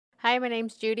Hi, my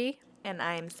name's Judy, And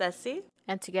I'm Ceci.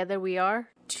 and together we are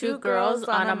Two Girls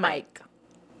on a Mic.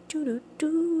 Do do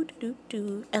do do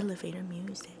do. Elevator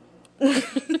music.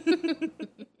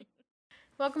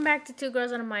 Welcome back to Two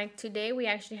Girls on a Mic. Today we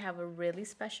actually have a really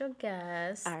special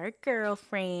guest, Our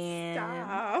girlfriend.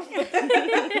 Stop.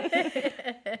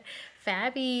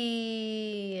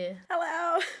 Fabi.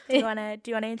 Hello. Do you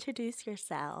wanna introduce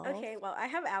yourself? Okay, well, I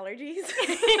have allergies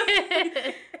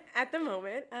at the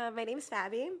moment. My name's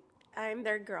Fabi. I'm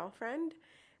their girlfriend.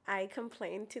 I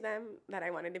complained to them that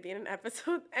I wanted to be in an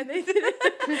episode, and they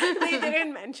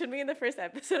didn't mention me in the first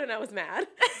episode, and I was mad.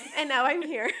 And now I'm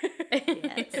here.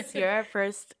 Yes, you're our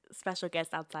first special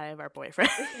guest outside of our boyfriend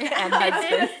and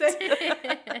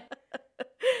husband.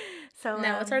 So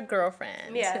No, it's our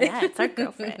girlfriend. Yeah. yeah, it's our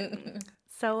girlfriend.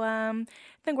 So I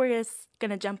think we're just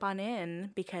gonna jump on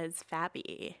in because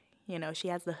Fabi, she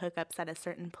has the hookups at a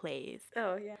certain place.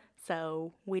 Oh, yeah.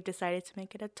 So we decided to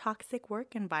make it a toxic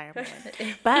work environment,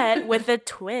 but with a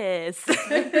twist,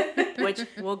 which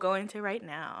we'll go into right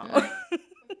now.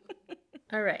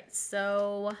 All right,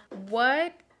 so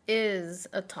what is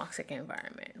a toxic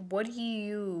environment? What do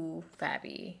you,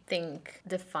 Fabi, think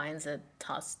defines a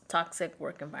toxic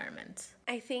work environment?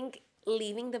 I think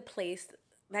leaving the place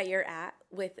that you're at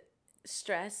with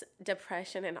stress,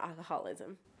 depression, and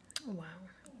alcoholism. Wow.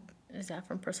 Is that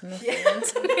from personal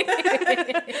experience?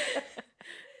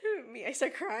 Me, I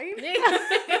start crying.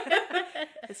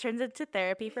 This turns into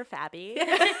therapy for Fabi.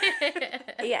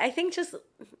 Yeah, I think just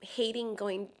hating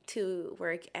going to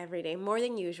work every day more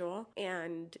than usual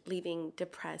and leaving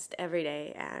depressed every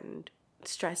day and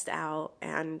stressed out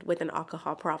and with an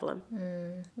alcohol problem.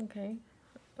 Okay.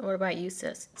 What about you,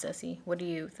 Ceci? What do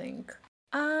you think?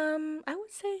 I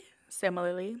would say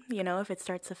similarly, if it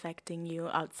starts affecting you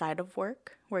outside of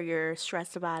work, where you're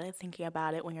stressed about it, thinking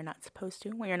about it when you're not supposed to,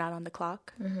 when you're not on the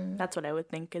clock. That's what I would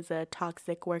think is a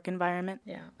toxic work environment.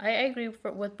 Yeah, I agree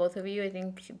with both of you. I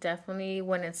think definitely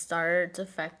when it starts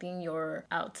affecting your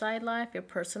outside life, your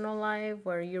personal life,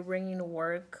 where you're bringing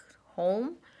work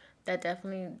home, that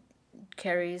definitely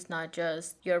carries not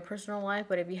just your personal life,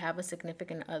 but if you have a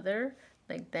significant other,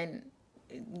 like then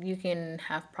you can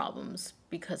have problems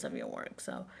because of your work.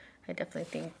 So I definitely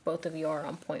think both of you are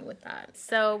on point with that.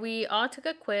 So we all took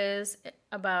a quiz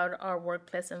about our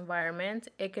workplace environment.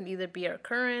 It can either be our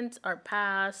current, our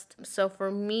past. So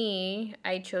for me,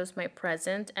 I chose my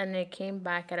present and it came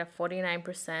back at a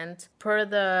 49%. Per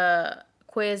the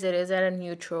quiz, it is at a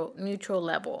neutral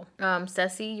level.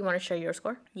 Ceci, you want to share your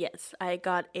score? Yes, I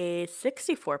got a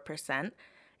 64%.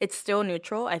 It's still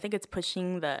neutral. I think it's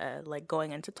pushing the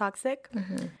going into toxic,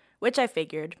 which I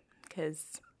figured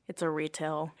because it's a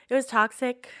retail. It was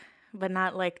toxic, but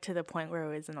not to the point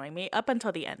where it was annoying me up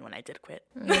until the end when I did quit.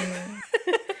 And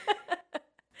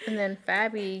then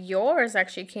Fabi, yours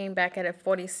actually came back at a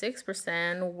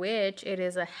 46%, which it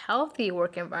is a healthy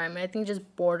work environment. I think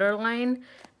just borderline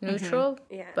neutral.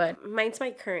 Yeah. But mine's my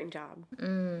current job.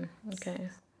 okay.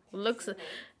 Looks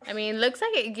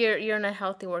like you're in a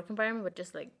healthy work environment, but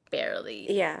just barely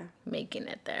Yeah. making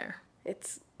it there.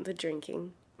 It's the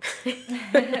drinking.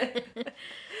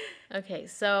 Okay,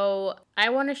 so I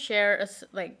want to share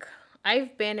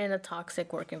I've been in a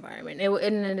toxic work environment.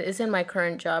 And it's in my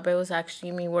current job. It was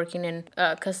actually me working in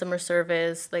customer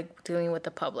service, dealing with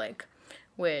the public,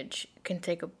 which can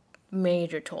take a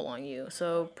major toll on you.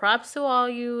 So props to all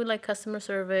you customer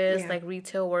service, Yeah.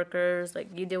 retail workers.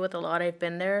 You deal with a lot. I've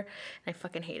been there and I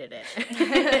fucking hated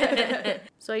it.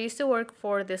 So I used to work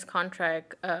for this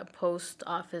contract post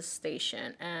office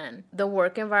station, and the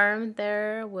work environment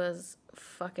there was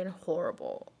fucking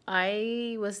horrible.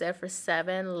 I was there for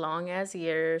 7 long ass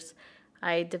years.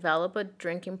 I developed a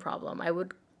drinking problem. I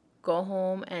would go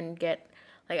home and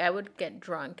I would get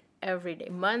drunk every day.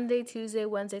 Monday, Tuesday,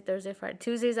 Wednesday, Thursday, Friday.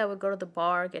 Tuesdays I would go to the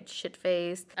bar, get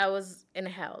shit-faced. I was in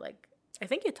hell. I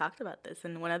think you talked about this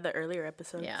in one of the earlier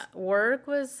episodes. Yeah, work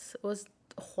was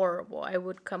horrible. I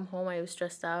would come home, I was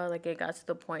stressed out. It got to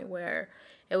the point where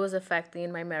it was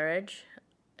affecting my marriage,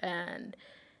 and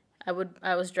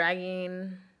I was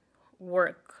dragging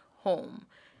work home,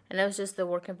 and it was just the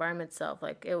work environment itself.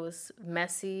 It was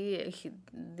messy.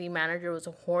 The manager was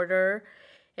a hoarder.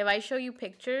 If I show you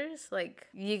pictures,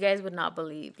 you guys would not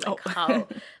believe how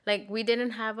we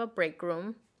didn't have a break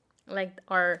room.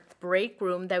 Our break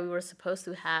room that we were supposed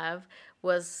to have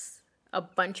was a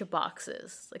bunch of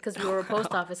boxes, because we were a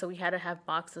post office, so we had to have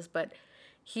boxes. But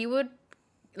he would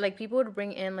people would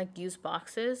bring in used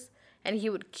boxes, and he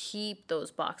would keep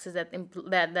those boxes that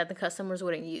the customers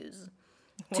wouldn't use.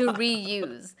 to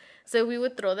reuse. So we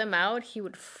would throw them out, he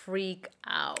would freak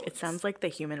out. It sounds like the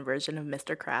human version of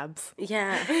Mr. Krabs.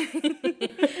 Yeah.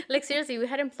 Like, seriously, we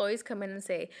had employees come in and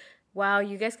say, wow,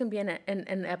 you guys can be in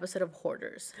an episode of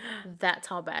Hoarders. That's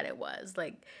how bad it was.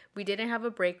 Like, we didn't have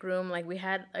a break room. Like, we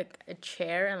had like a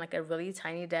chair and like a really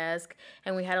tiny desk,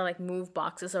 and we had to like move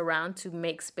boxes around to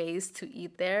make space to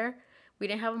eat there. We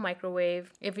didn't have a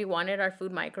microwave. If we wanted our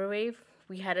food microwave,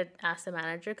 we had to ask the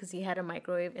manager, because he had a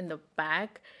microwave in the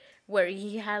back where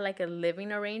he had like a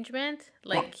living arrangement.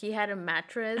 Like, he had a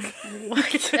mattress.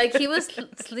 Like, he was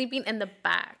sleeping in the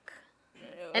back.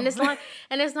 And it's not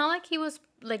like he was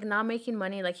like not making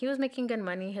money. Like, he was making good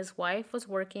money. His wife was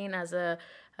working as a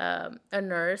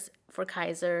nurse for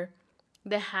Kaiser.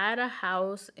 They had a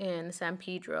house in San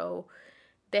Pedro.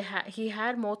 He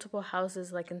had multiple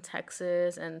houses like in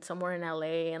Texas and somewhere in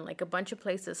LA and like a bunch of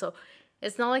places. So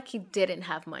it's not like he didn't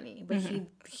have money, but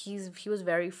he was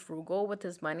very frugal with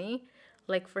his money.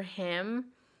 Like, for him,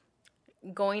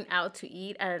 going out to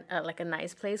eat at like a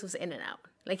nice place was In-N-Out.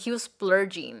 Like, he was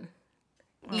splurging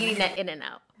eating at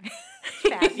In-N-Out.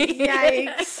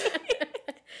 Yikes.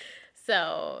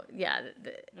 So yeah,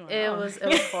 it was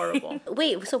horrible.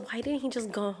 Wait, so why didn't he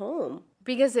just go home?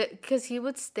 Because he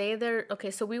would stay there.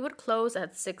 Okay, so we would close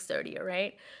at 6:30,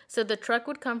 right? So the truck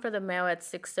would come for the mail at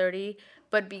 6:30,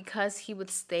 but because he would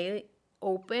stay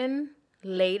open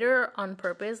later on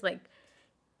purpose, like,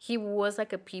 he was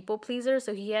like a people pleaser,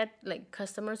 so he had like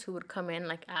customers who would come in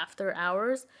like after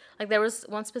hours. Like, there was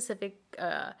one specific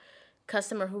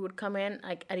customer who would come in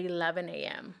like at 11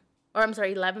 a.m. or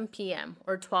 11 p.m.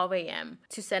 or 12 a.m.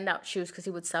 to send out shoes, because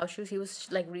he would sell shoes. He was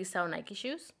like resell Nike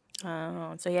shoes.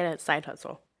 Oh, so he had a side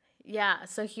hustle. Yeah,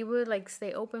 so he would like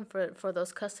stay open for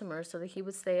those customers, so that he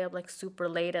would stay up like super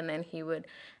late, and then he would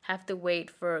have to wait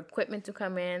for equipment to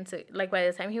come in. So like, by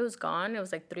the time he was gone, it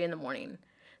was like 3 a.m.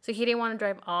 So he didn't want to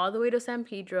drive all the way to San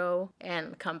Pedro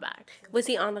and come back. Was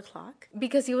he on the clock?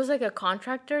 Because he was like a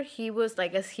contractor, he was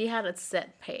like, he had a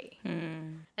set pay.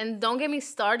 And don't get me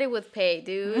started with pay,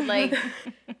 dude. Like,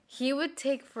 he would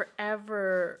take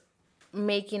forever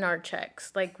making our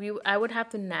checks. Like, I would have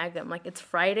to nag him. Like, it's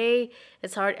Friday,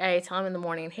 it's hard. I tell him in the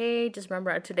morning, hey, just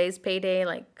remember today's payday.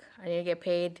 Like, I need to get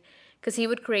paid. Because he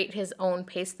would create his own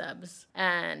pay stubs,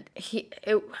 and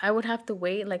I would have to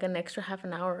wait like an extra half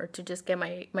an hour to just get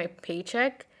my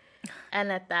paycheck.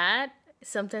 And at that,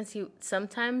 sometimes he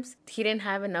didn't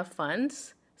have enough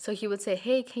funds, so he would say,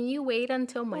 hey, can you wait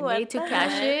until Monday to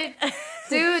cash it?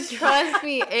 Dude, trust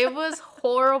me, it was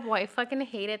horrible. I fucking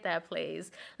hated that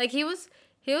place. Like, he was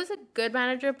a good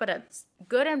manager, but it's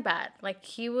good and bad. Like,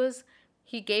 he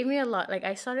gave me a lot. Like,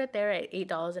 I started there at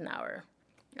 $8 an hour.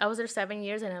 I was there 7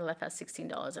 years, and I left at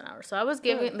 $16 an hour. So I was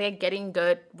getting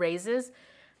good raises,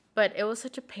 but it was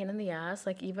such a pain in the ass.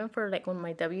 Like, even for like when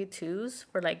my W-2s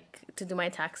for like to do my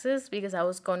taxes, because I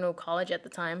was going to college at the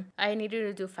time, I needed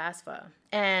to do FAFSA,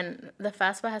 and the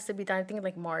FAFSA has to be done, I think,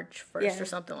 like March 1st or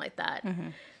something like that.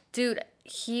 Dude,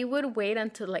 he would wait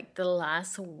until like the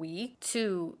last week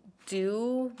to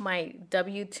do my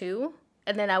W-2.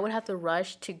 And then I would have to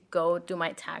rush to go do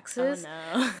my taxes.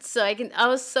 Oh, no. So I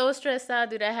was so stressed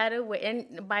out, dude. I had to wait.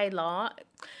 And by law,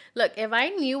 look, if I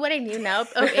knew what I knew now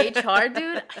of HR,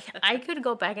 dude, I could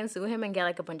go back and sue him and get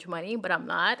like a bunch of money, but I'm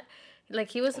not. Like,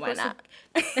 he was supposed to.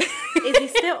 Is he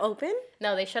still open?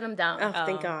 No, they shut him down. Oh,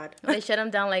 thank God. They shut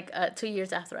him down like 2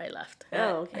 years after I left.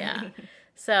 Oh, okay. Yeah.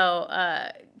 So,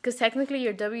 because technically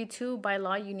your W-2 by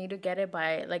law, you need to get it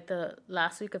by like the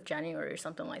last week of January or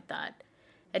something like that.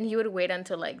 And he would wait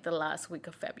until like the last week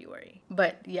of February.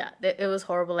 But yeah, it was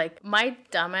horrible. Like, my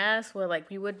dumbass would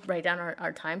we would write down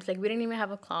our times. Like, we didn't even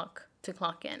have a clock to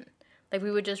clock in. Like, we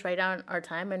would just write down our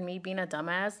time, and me being a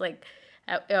dumbass, like,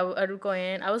 I would go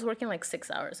in. I was working like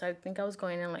 6 hours. So I think I was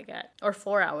going in like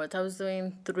 4 hours. I was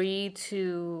doing 3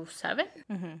 to 7.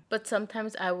 But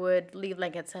sometimes I would leave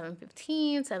like at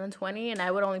 7:15, 7:20, and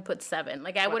I would only put 7.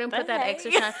 Like, I wouldn't put that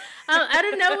extra time. I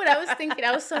don't know what I was thinking.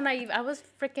 I was so naive. I was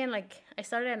freaking like, I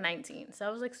started at 19. So I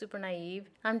was like super naive.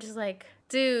 I'm just like,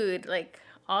 dude, like,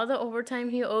 all the overtime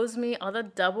he owes me, all the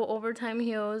double overtime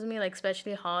he owes me, like,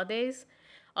 especially holidays,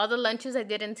 all the lunches I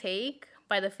didn't take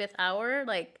by the 5th hour,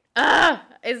 like,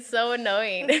 it's so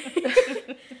annoying.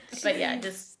 But yeah,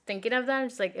 just thinking of that,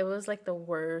 it's like, it was like the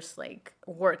worst like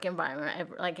work environment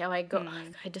ever. Like how I go,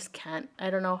 I just can't. I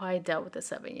don't know how I dealt with the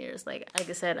 7 years. Like I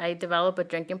said, I developed a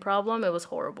drinking problem. It was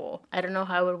horrible. I don't know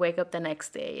how I would wake up the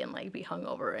next day and like be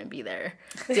hungover and be there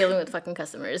dealing with fucking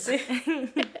customers.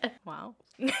 Wow.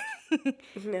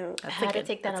 No. I had to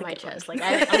take that on my chest. Like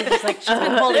I'm just like, She's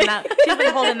been holding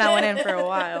that one in for a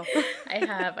while. I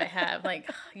have. Like,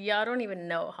 y'all don't even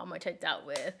know how much I dealt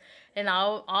with. And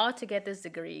all to get this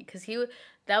degree. Because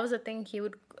that was the thing, he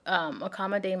would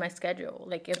accommodate my schedule.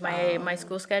 Like, if my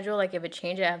school schedule, like, if it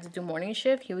changed, I have to do morning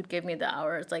shift, he would give me the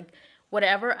hours. Like,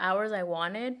 whatever hours I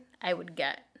wanted, I would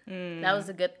get. That was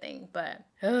a good thing. But,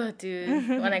 oh, dude,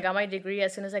 when I got my degree,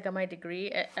 as soon as I got my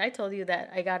degree, I told you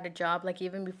that I got a job, like,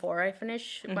 even before I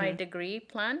finished my degree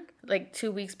plan, like,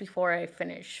 2 weeks before I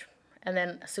finished. And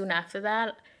then soon after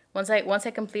that, once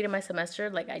I completed my semester,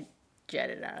 like, I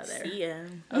jetted out of there. See ya.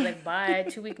 I was like, bye,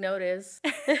 2-week notice.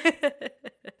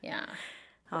 Yeah.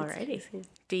 Alrighty.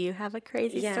 Do you have a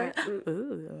crazy story?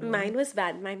 Ooh. Mine was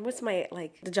bad. Mine was the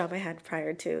job I had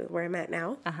prior to where I'm at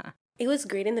now. It was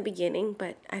great in the beginning,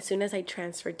 but as soon as I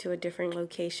transferred to a different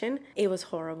location, it was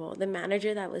horrible. The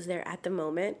manager that was there at the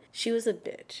moment, she was a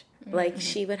bitch. Like,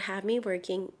 she would have me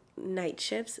working night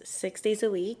shifts 6 days a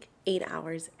week, 8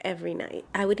 hours every night.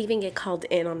 I would even get called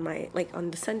in on on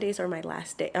the Sundays or my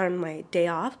day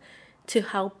off to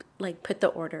help like put the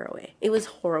order away. It was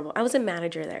horrible. I was a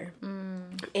manager there.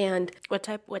 And What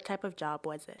type of job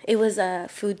was it? it was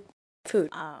food.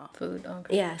 Oh. Food.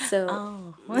 Okay. Yeah, so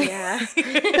Oh. yeah.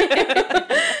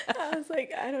 I was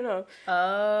like, I don't know.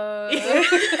 Oh.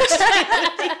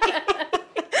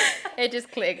 It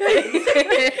just clicked. Like,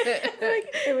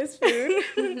 it was food.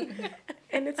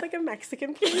 And it's like a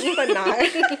Mexican place, but not.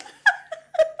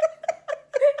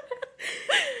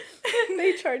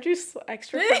 They charge you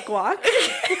extra for guac.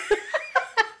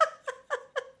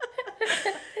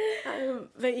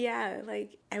 But yeah,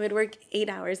 like, I would work 8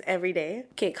 hours every day,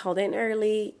 get called in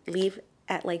early, leave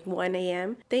at like 1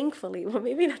 a.m. Thankfully, well,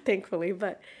 maybe not thankfully,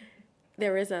 but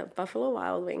there was a Buffalo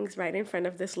Wild Wings right in front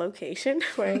of this location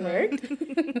where I worked.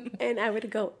 And I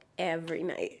would go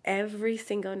every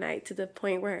single night, to the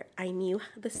point where I knew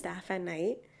the staff at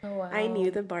night. Oh, wow. I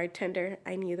knew the bartender.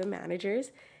 I knew the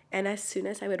managers. And as soon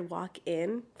as I would walk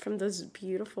in from those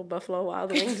beautiful Buffalo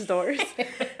Wild Wings doors,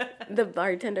 the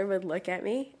bartender would look at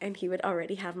me and he would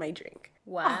already have my drink.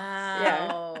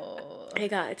 Wow. I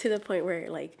got to the point where,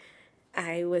 like,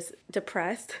 I was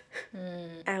depressed,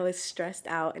 I was stressed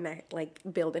out, and I, like,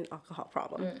 built an alcohol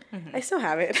problem. I still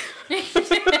have it.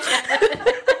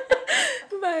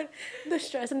 But the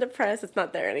stress and depressed, it's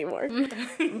not there anymore.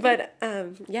 But,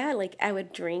 yeah, like, I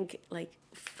would drink, like,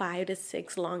 5 to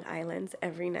 6 Long Islands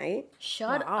every night.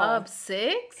 Shut up,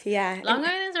 6? Yeah. Long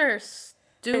Islands are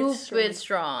stupid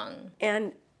strong.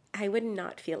 And I would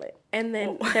not feel it. And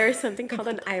then there is something called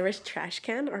an Irish trash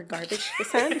can or garbage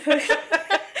can.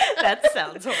 That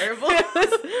sounds horrible.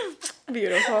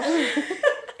 Beautiful.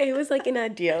 It was like an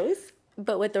Adios,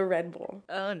 but with a Red Bull.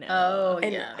 Oh no. Oh,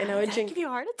 And, yeah. and I would drink. Give you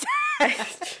a heart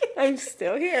attack. I'm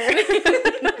still here.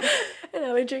 And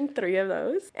I would drink 3 of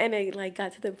those. And I like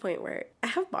got to the point where I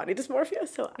have body dysmorphia.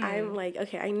 So I'm like,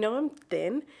 okay, I know I'm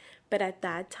thin, but at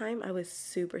that time I was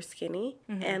super skinny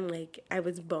and like I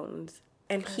was bones.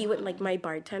 And he would, like, my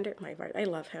bartender, I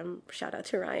love him. Shout out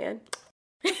to Ryan.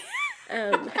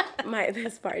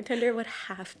 This bartender would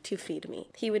have to feed me.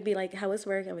 He would be like, how was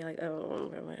work? I'd be like,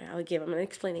 oh, I would give him an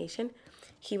explanation.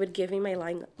 He would give me my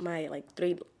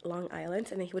 3 Long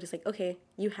Islands, and then he would just like, okay,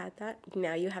 you had that.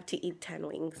 Now you have to eat 10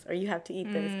 wings, or you have to eat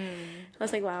this. I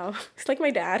was like, wow, it's like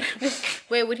my dad.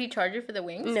 Wait, would he charge you for the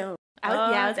wings? No.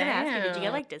 I was gonna ask you, did you get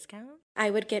damn. like discounts?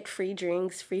 I would get free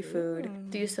drinks, free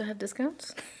food. Do you still have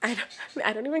discounts? I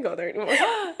don't even go there anymore.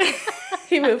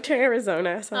 He moved to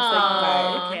Arizona, so I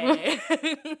was like,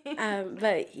 bye. Okay.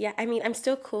 But yeah, I mean, I'm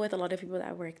still cool with a lot of people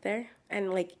that work there.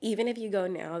 And like, even if you go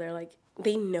now, they're like,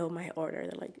 they know my order.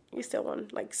 They're like, you still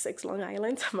want like 6 Long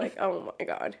Islands? I'm like, oh my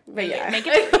God. But yeah. Make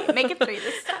it 3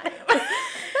 this time.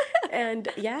 And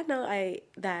yeah, no, I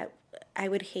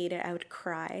would hate it. I would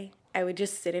cry. I would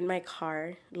just sit in my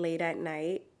car late at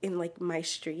night in like my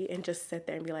street and just sit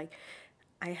there and be like,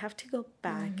 I have to go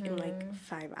back in like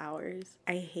 5 hours.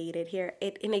 I hate it here.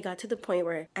 And it got to the point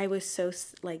where I was so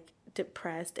like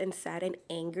depressed and sad and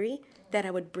angry that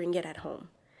I would bring it at home.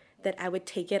 That I would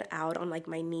take it out on like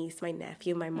my niece, my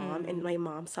nephew, my mom, and my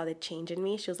mom saw the change in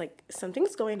me. She was like,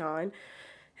 something's going on. And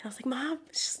I was like, Mom,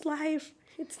 it's just life.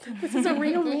 This is a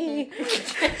real me.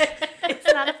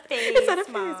 It's not a phase. It's not a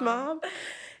phase, Mom.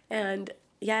 And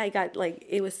yeah, I got like,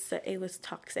 it was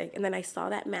toxic. And then I saw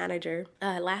that manager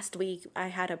last week. I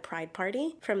had a pride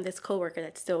party from this coworker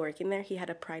that's still working there. He had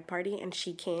a pride party and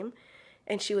she came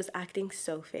and she was acting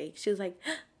so fake. She was like,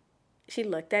 she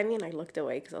looked at me and I looked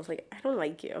away because I was like, I don't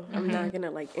like you. I'm not going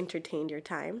to like entertain your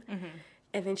time.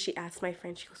 And then she asked my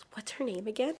friend, she goes, what's her name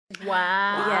again?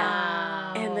 Wow.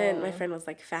 Yeah. And then my friend was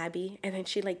like, Fabi. And then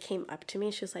she like came up to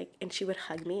me. She was like, and she would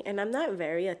hug me. And I'm not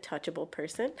very a touchable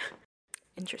person.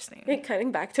 Interesting. And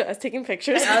cutting back to us taking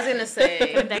pictures. I was gonna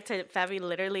say. Going back to Fabi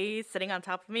literally sitting on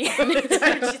top of me. She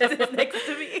sits next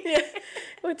to me. Yeah.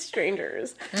 With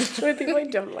strangers. With people I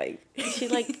don't like. She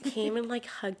like came and like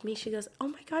hugged me. She goes, oh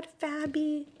my God,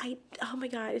 Fabi. Oh my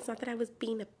God, it's not that I was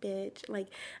being a bitch. Like,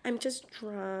 I'm just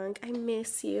drunk. I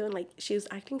miss you. And like, she was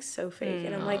acting so fake.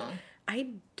 And I'm like, I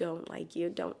don't like you.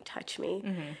 Don't touch me.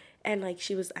 And like,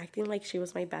 she was acting like she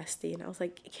was my bestie. And I was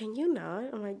like, can you not?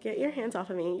 I'm like, get your hands off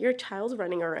of me. Your child's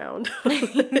running around.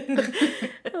 I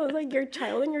was like, your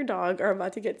child and your dog are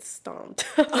about to get stomped.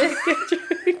 I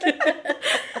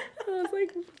was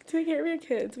like, take care of your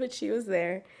kids. But she was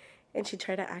there and she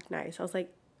tried to act nice. I was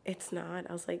like, it's not.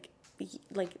 I was like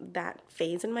that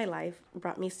phase in my life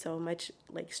brought me so much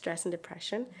like stress and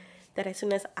depression that as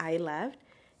soon as I left,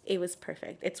 it was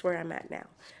perfect. It's where I'm at now.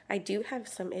 I do have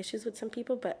some issues with some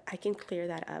people, but I can clear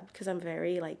that up because I'm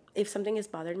very like, if something has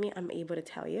bothered me, I'm able to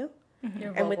tell you.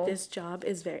 And with this job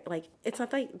is very like, it's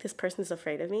not like this person's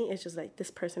afraid of me. It's just like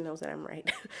this person knows that I'm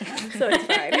right. So it's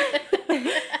fine.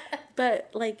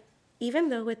 But like, even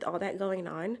though with all that going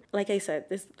on, like I said,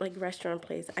 this like restaurant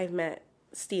place, I've met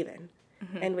Steven.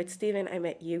 And with Steven, I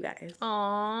met you guys.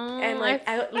 Aww. And like,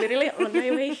 I literally on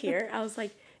my way here, I was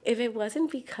like, if it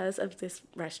wasn't because of this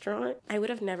restaurant, I would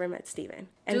have never met Steven.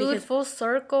 And Dude, because, full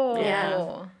circle.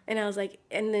 yeah. And I was like,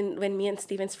 and then when me and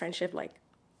Steven's friendship like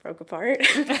broke apart,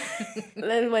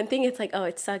 then one thing it's like, oh,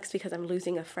 it sucks because I'm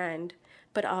losing a friend.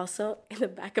 But also in the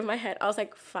back of my head, I was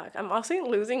like, fuck, I'm also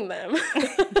losing them.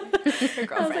 Your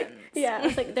girlfriends. I was like, yeah, I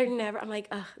was like, they're never, I'm like,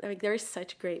 ugh, they're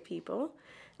such great people.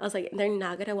 I was like, they're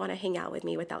not going to want to hang out with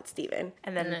me without Steven.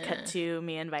 And then cut to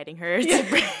me inviting her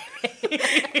to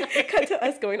Cut to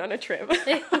us going on a trip.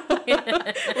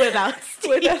 without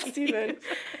Steven.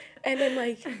 And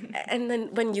then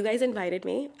when you guys invited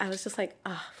me, I was just like,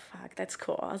 oh, fuck, that's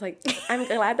cool. I was like, I'm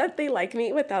glad that they like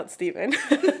me without Steven.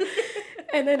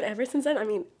 And then ever since then, I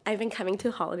mean, I've been coming to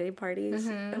holiday parties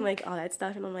and like all that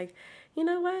stuff. And I'm like, you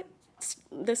know what?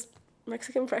 This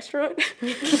Mexican restaurant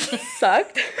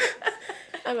sucked.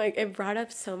 I'm like, it brought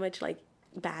up so much like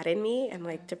bad in me and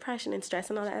like depression and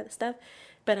stress and all that stuff.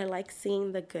 But I like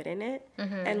seeing the good in it.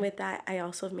 And with that, I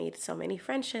also made so many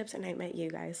friendships and I met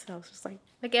you guys. So I was just like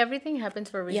everything happens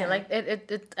for a reason. Yeah. Like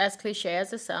it as cliche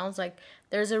as it sounds, like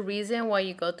there's a reason why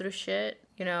you go through shit,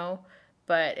 you know.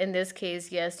 But in this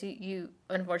case, yes, you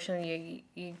unfortunately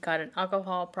you got an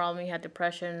alcohol problem, you had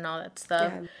depression and all that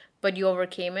stuff. Yeah. But you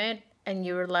overcame it and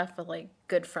you were left with like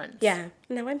good friends. yeah,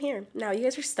 now I'm here. Now you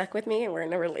guys are stuck with me and we're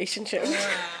in a relationship.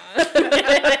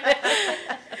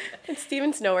 And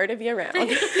Steven's nowhere to be around. And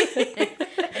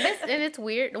it's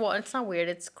weird. Well, it's not weird.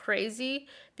 It's crazy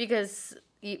because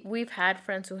we've had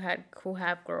friends who have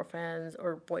girlfriends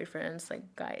or boyfriends,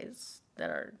 like guys that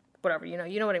are whatever. You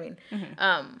know what I mean.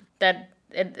 That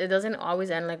it doesn't always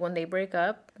end. Like when they break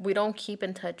up, we don't keep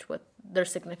in touch with their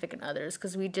significant others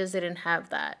because we just didn't have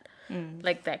that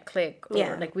like that click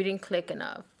or like we didn't click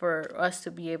enough for us to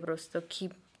be able to still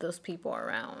keep those people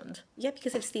around. Yeah,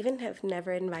 because if Steven have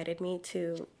never invited me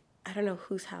to, I don't know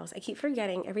whose house. I keep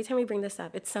forgetting. Every time we bring this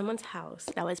up, it's someone's house.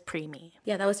 That was pre-me.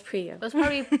 Yeah, that was pre you. It was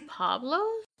probably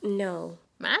Pablo's? No.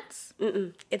 Matt's?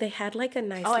 Mm-mm. They had like a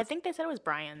nice... Oh, I think they said it was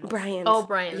Brian's. Brian's. Oh,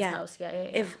 Brian's house. Yeah.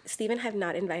 If Steven had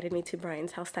not invited me to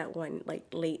Brian's house that one like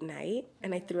late night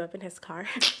and I threw up in his car.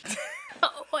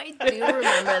 Oh, I do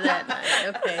remember that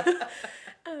night.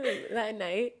 Okay. That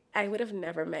night, I would have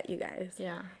never met you guys.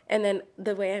 Yeah. And then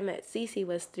the way I met Cece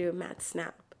was through Matt's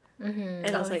Snap. And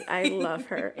I was like, I love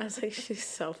her. I was like, she's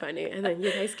so funny. And then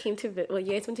you guys came to,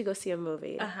 you guys went to go see a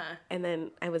movie. And then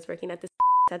I was working at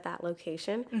at that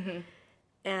location.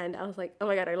 And I was like, oh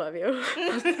my God, I love you.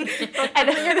 And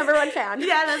then your number one fan.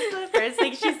 Yeah, that's the first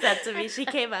thing she said to me. She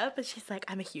came up and she's like,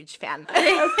 I'm a huge fan.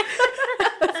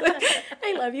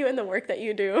 I love you and the work that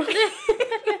you do.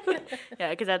 Yeah,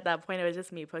 because at that point, it was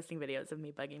just me posting videos of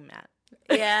me bugging Matt.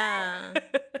 Yeah.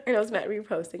 And I was Matt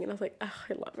reposting, and I was like, oh,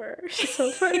 I love her. She's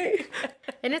so funny.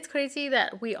 And it's crazy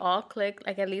that we all clicked,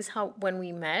 like at least how when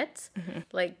we met,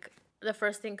 like the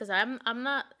first thing, because I'm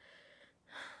not,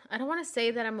 I don't want to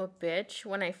say that I'm a bitch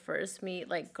when I first meet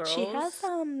like girls. She has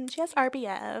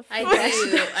RBF.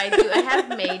 I do. I have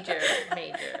major.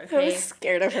 I Okay. was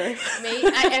scared of her.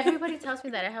 Everybody tells me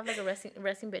that I have like a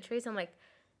resting bitch face. I'm like,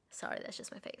 sorry, that's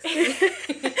just my face.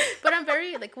 But I'm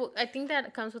very like, well, I think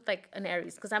that comes with like an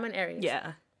Aries because I'm an Aries.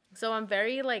 Yeah. So I'm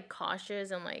very like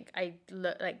cautious and like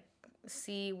like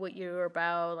see what you're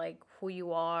about, like who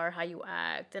you are, how you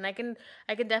act, and I can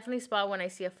definitely spot when I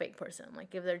see a fake person,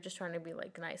 like if they're just trying to be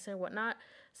like nice and whatnot.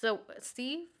 So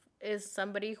Steve is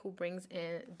somebody who brings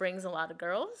a lot of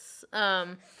girls,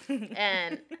 and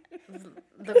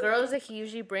the girls that he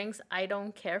usually brings, I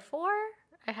don't care for.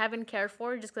 I haven't cared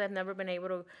for just because I've never been able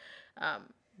to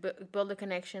build a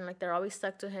connection. Like they're always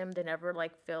stuck to him. They never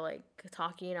like feel like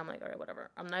talking. I'm like, all right,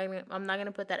 whatever. I'm not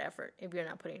gonna put that effort if you're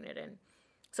not putting it in.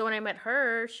 So when I met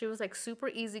her, she was like super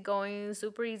easygoing,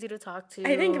 super easy to talk to.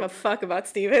 I didn't give a fuck about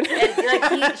Steven. And,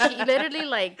 like she literally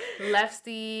like left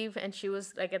Steve, and she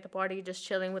was like at the party just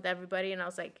chilling with everybody. And I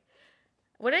was like,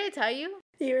 what did I tell you?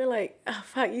 You were like, oh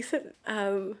fuck, you said,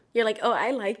 you're like, oh,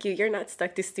 I like you. You're not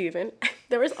stuck to Steven.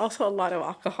 There was also a lot of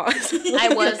alcohol.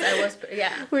 I was,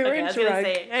 yeah. We were Okay, drunk.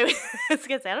 I was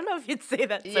gonna say, I don't know if you'd say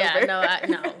that. Sober. Yeah, no.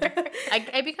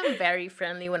 I become very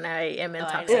friendly when I am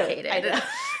intoxicated. I know.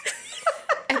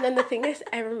 And then the thing is,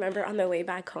 I remember on the way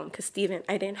back home, because Steven,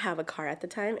 I didn't have a car at the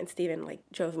time, and Steven, like,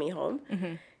 drove me home.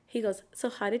 Mm-hmm. He goes, so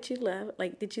how did you live?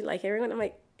 Like, did you like everyone? I'm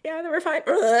like, yeah, they were fine.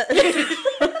 I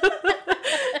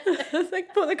was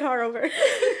like, pull the car over.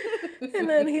 And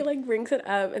then he, like, brings it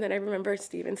up, and then I remember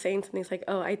Steven saying something. He's like,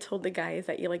 oh, I told the guys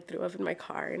that you, like, threw up in my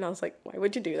car. And I was like, why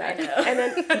would you do that?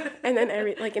 And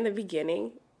then like, in the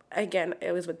beginning, again,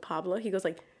 it was with Pablo. He goes,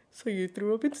 like, so you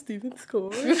threw up in Steven's car?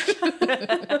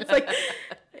 I was like,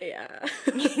 yeah.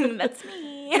 That's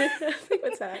me. I was like,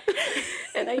 what's that?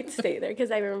 And I'd stay there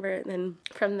because I remember, and then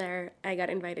from there, I got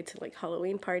invited to like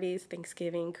Halloween parties,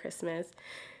 Thanksgiving, Christmas,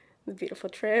 the beautiful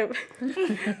trip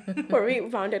where we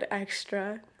bonded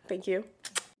extra. Thank you.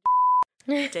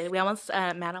 We almost,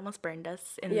 Matt almost burned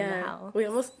us in the house. We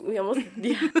almost, yeah.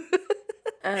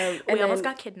 We almost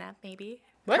got kidnapped, maybe.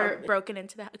 What? Or broken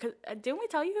into the house. Didn't we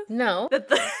tell you? No.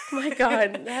 Oh my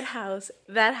God, that house.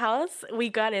 That house, we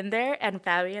got in there, and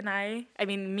Fabi and I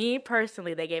mean, me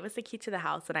personally, they gave us the key to the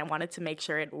house, and I wanted to make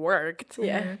sure it worked.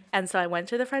 Yeah. Mm-hmm. And so I went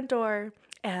to the front door,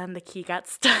 and the key got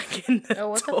stuck in the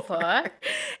What door. the fuck?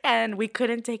 And we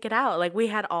couldn't take it out. Like, we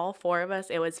had all four of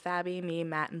us. It was Fabi, me,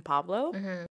 Matt, and Pablo.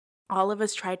 Mm-hmm. All of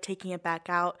us tried taking it back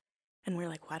out. And we're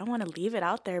like, well, I don't want to leave it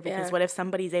out there because Yeah. what if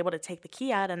somebody's able to take the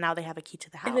key out and now they have a key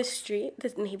to the house? And the street,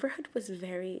 this neighborhood was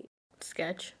very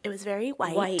Sketch. It was very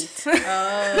white.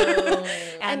 Oh.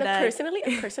 and personally,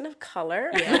 a person of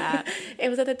color. Yeah. It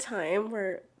was at a time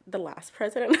where the last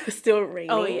president was still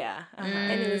reigning. Oh, yeah. Uh-huh.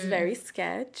 And it was very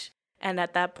sketch. And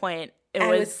at that point, I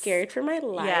was scared for my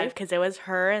life. Yeah, because it was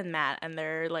her and Matt, and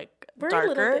they're like we're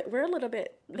darker. We're a little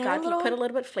bit. They're God, a little- he put a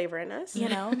little bit flavor in us. You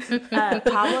know,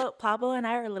 Pablo and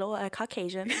I are a little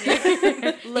Caucasian.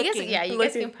 You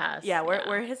guys can pass. Yeah,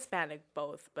 we're Hispanic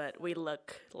both, but we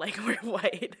look like we're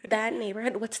white. That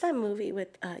neighborhood. What's that movie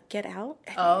with Get Out?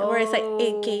 Where it's like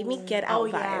it gave me Get Out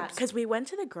vibes. Because we went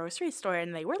to the grocery store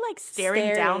and they were like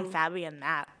staring down Fabi and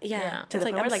Matt. Yeah, To the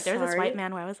point where I'm like there was this sorry. white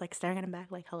man where I was like staring at him back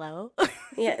like hello.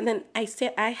 Yeah, and then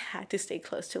I had to stay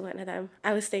close to one of them.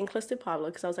 I was staying close to Pablo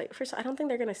because I was like, first, I don't think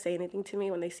they're gonna say anything to me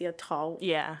when they see a tall,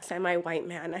 Yeah. semi-white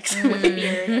man next to me with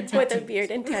a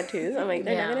beard and tattoos. I'm like,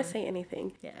 they're not gonna say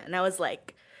anything. Yeah, and I was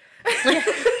like,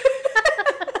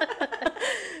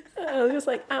 I was just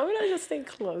like, I'm gonna just stay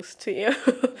close to you.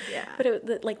 Yeah.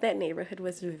 But like that neighborhood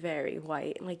was very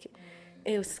white. Like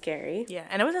it was scary. yeah,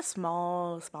 and it was a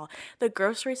small. The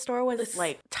grocery store was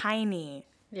like tiny.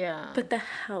 Yeah. But the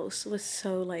house was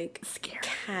so like Scary.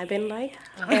 cabin-like.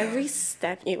 Every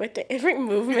step you went to, every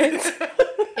movement.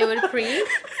 It would creep.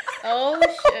 Oh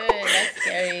shit, that's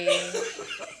scary.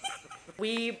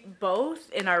 We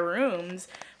both in our rooms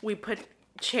we put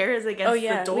chairs against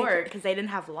yeah, the we door put- because they didn't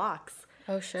have locks.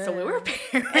 Oh shit. So we were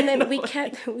paranoid. And then we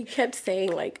kept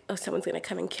saying like, oh, someone's gonna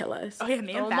come and kill us. Oh yeah,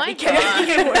 me and Oh Fabi my kept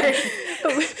making it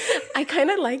worse. I kind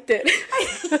of liked it.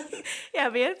 Yeah,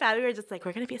 me and Fabi were just like,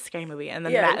 we're gonna be a scary movie, and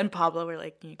then Yeah. Matt and Pablo were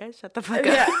like, can you guys shut the fuck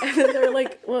Yeah, up? and then they were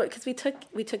like, well, because we took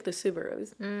the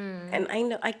Subarus,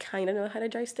 and I kind of know how to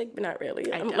drive stick, but not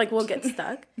really. I'm like, we'll get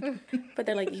stuck. But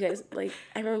they're like, you guys, like,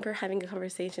 I remember having a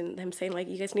conversation, them saying like,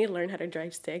 you guys need to learn how to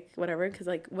drive stick, whatever, because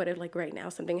like, what if like right now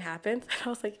something happens? And I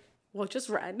was like, well, just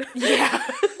run. Yeah.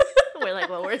 We're like,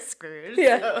 well, we're screwed.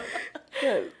 Yeah.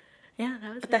 Yeah. Yeah,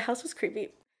 that was The house was creepy.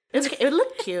 it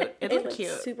looked cute. It looked looked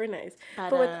cute. super nice.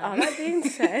 But, But with all that being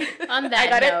said, On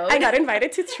that note, I got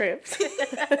invited to trips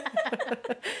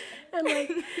and like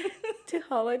to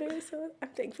holidays. So I'm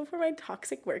thankful for my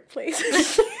toxic workplace.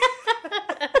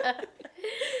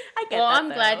 I get well, that, I'm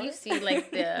glad though. you see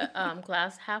like the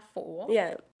glass half full.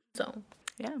 Yeah. So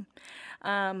Yeah.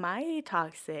 My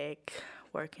toxic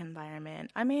work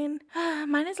environment. I mean,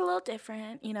 mine is a little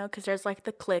different, you know, because there's like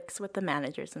the cliques with the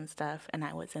managers and stuff, and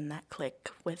I was in that clique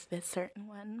with this certain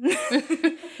one.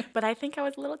 But I think I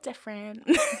was a little different.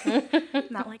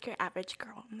 Not like your average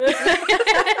girl.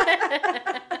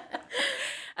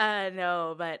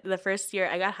 No, but the first year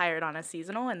I got hired on a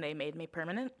seasonal and they made me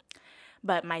permanent.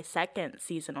 But my second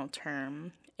seasonal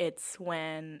term, it's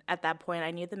when at that point I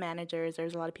knew the managers.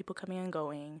 There's a lot of people coming and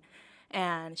going.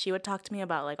 And she would talk to me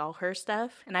about like all her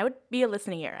stuff. And I would be a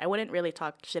listening ear. I wouldn't really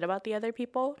talk shit about the other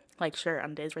people. Like, sure,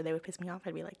 on days where they would piss me off,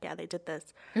 I'd be like, yeah, they did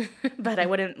this. But I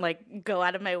wouldn't like go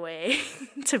out of my way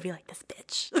to be like, this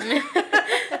bitch.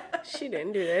 She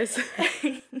didn't do this.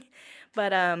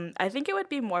 But I think it would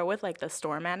be more with like the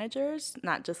store managers,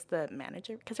 not just the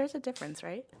manager, because there's a difference,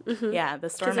 right? Mm-hmm. Yeah, the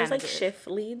store manager. Because there's like shift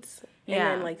leads, and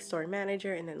then like store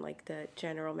manager, and then like the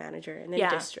general manager, and then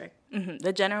district. Mm-hmm.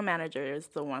 The general manager is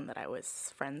the one that I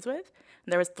was friends with.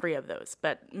 There was 3 of those,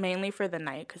 but mainly for the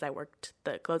night because I worked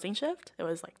the closing shift. It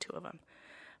was like 2 of them.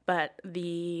 But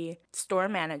the store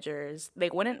managers, they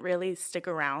wouldn't really stick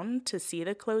around to see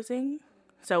the closing,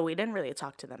 so we didn't really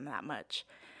talk to them that much.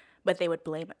 But they would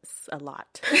blame us a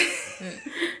lot.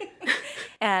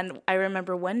 And I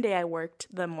remember one day I worked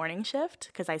the morning shift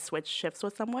because I switched shifts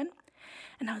with someone.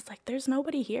 And I was like, there's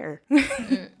nobody here.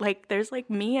 Like, there's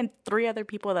like me and 3 other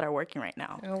people that are working right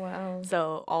now. Oh, wow.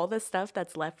 So all the stuff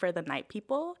that's left for the night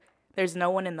people, there's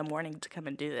no one in the morning to come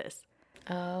and do this.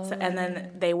 Oh. So, and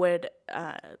then they would,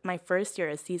 my first year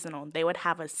as seasonal, they would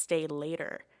have us stay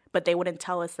later. But they wouldn't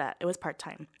tell us that. It was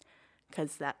part-time.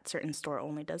 Because that certain store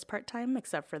only does part-time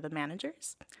except for the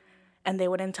managers. And they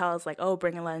wouldn't tell us, like, oh,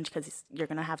 bring a lunch because you're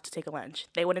going to have to take a lunch.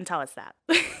 They wouldn't tell us that.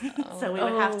 So we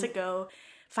would have to go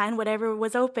find whatever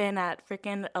was open at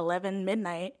freaking 11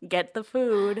 midnight, get the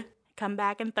food, come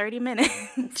back in 30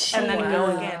 minutes, and then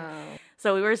go again.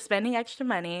 So we were spending extra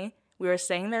money. We were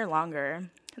staying there longer.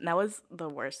 And that was the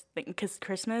worst thing because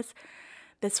Christmas,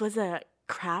 this was a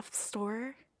craft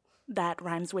store that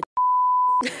rhymes with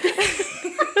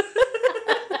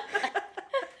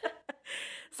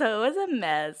So it was a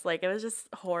mess. Like, it was just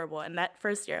horrible. And that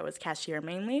first year I was cashier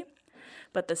mainly.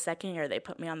 But the second year they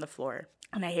put me on the floor.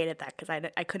 And I hated that because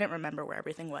I couldn't remember where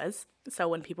everything was. So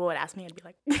when people would ask me, I'd be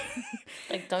like...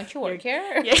 like, don't you work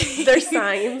here? There's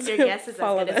signs. Your guess is as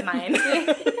good as mine.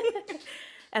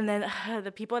 And then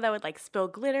the people that would, like, spill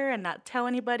glitter and not tell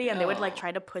anybody. And they would, like,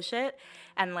 try to push it.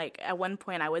 And, like, at one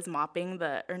point I was mopping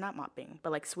or not mopping,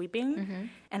 but, like, sweeping. Mm-hmm.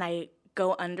 And I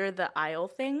go under the aisle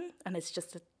thing, and it's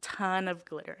just a ton of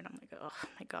glitter. And I'm like, oh,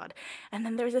 my God. And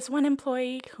then there's this one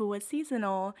employee who was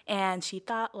seasonal, and she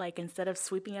thought, like, instead of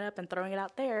sweeping it up and throwing it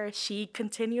out there, she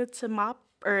continued to mop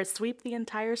or sweep the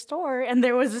entire store, and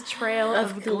there was a trail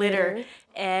of glitter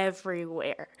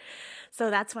everywhere. So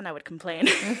that's when I would complain.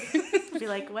 Be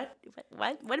like, what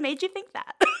made you think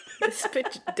that? This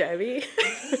bitch Debbie.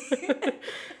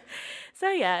 So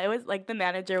yeah, it was like the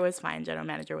manager was fine, general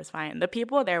manager was fine. The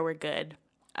people there were good.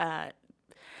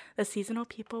 The seasonal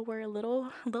people were a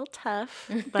little tough,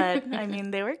 but I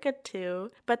mean they were good too.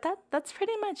 But that's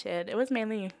pretty much it. It was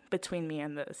mainly between me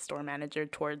and the store manager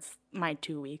towards my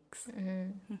 2 weeks.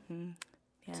 Mm-hmm. Mm-hmm.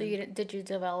 Yeah. So did you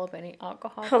develop any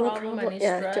alcohol problem, any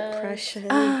stress? Depression.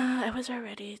 I was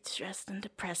already stressed and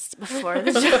depressed before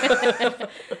the job.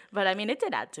 But I mean, it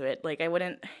did add to it. Like, I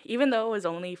wouldn't, even though it was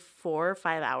only 4 or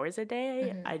 5 hours a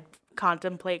day, I'd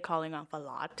contemplate calling off a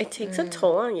lot. It takes a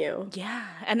toll on you. Yeah.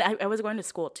 And I was going to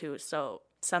school too. So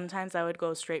sometimes I would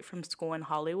go straight from school in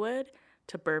Hollywood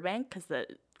to Burbank because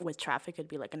with traffic, it'd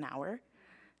be like an hour.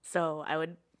 So I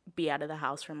would be out of the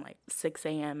house from like 6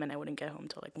 a.m. and I wouldn't get home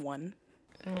till like 1.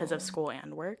 Because of school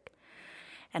and work.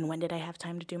 And when did I have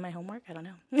time to do my homework? I don't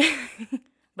know.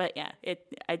 But yeah,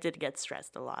 I did get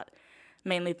stressed a lot.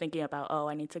 Mainly thinking about,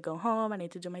 I need to go home, I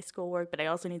need to do my schoolwork, but I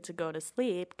also need to go to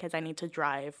sleep because I need to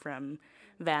drive from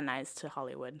Van Nuys to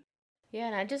Hollywood. Yeah,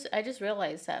 and I just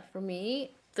realized that for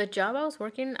me, the job I was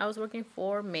working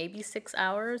for maybe 6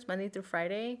 hours, Monday through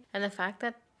Friday. And the fact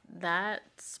that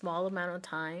small amount of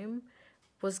time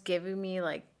was giving me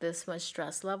like this much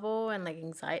stress level and like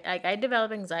anxiety. Like, I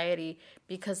developed anxiety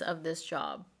because of this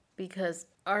job, because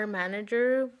our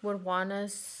manager would want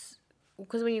us,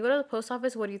 because when you go to the post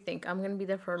office, what do you think? I'm gonna be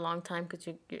there for a long time because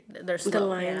they're slow. The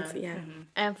lines, yeah. Mm-hmm.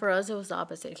 And for us, it was the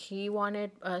opposite. He wanted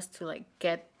us to like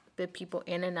get the people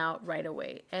in and out right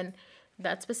away. And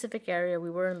that specific area,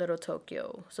 we were in Little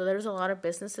Tokyo, so there was a lot of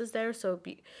businesses there. So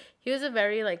he was a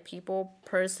very like people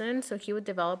person, so he would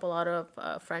develop a lot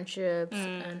of friendships.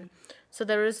 And so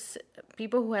there was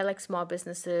people who had like small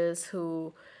businesses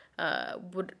who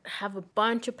would have a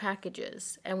bunch of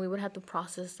packages, and we would have to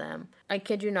process them. I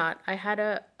kid you not. I had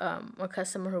a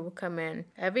customer who would come in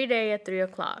every day at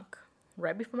 3:00,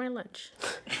 right before my lunch,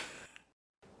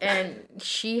 and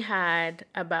she had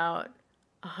about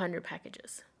 100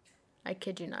 packages. I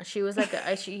kid you not. She was like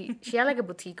she had like a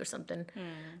boutique or something.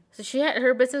 So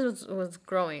her business was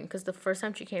growing, because the first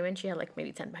time she came in, she had like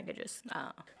maybe 10 packages.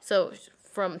 So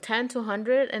from 10 to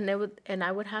 100, and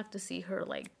I would have to see her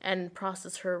like and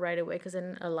process her right away, because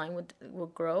then a line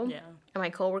would grow. Yeah. And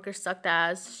my coworker sucked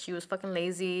ass. She was fucking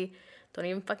lazy. Don't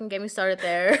even fucking get me started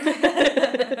there.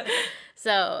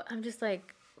 So I'm just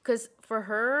like, because for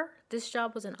her, this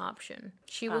job was an option.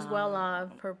 She was well off.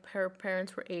 Her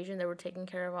parents were Asian. They were taking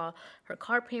care of all her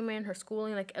car payment, her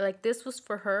schooling. Like this was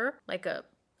for her like a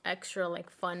extra like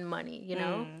fun money, you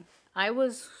know? I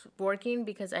was working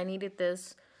because I needed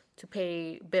this to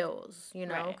pay bills, you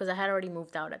know, because I had already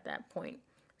moved out at that point.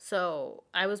 So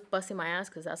I was busting my ass,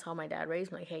 because that's how my dad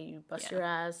raised me. Like, hey, you bust your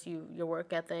ass. Your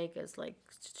work ethic is like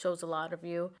shows a lot of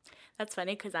you. That's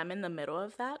funny, because I'm in the middle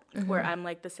of that, where I'm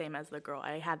like the same as the girl.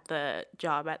 I had the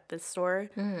job at this store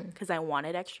because I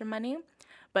wanted extra money.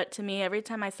 But to me, every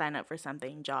time I sign up for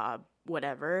something, job,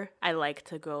 whatever, I like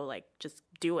to go like just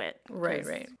do it.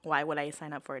 Right. Why would I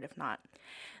sign up for it if not?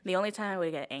 The only time I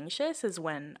would get anxious is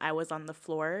when I was on the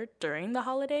floor during the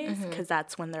holidays, because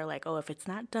that's when they're like, oh, if it's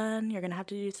not done, you're going to have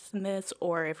to do this and this,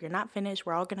 or if you're not finished,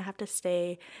 we're all going to have to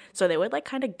stay. So they would like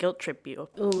kind of guilt trip you.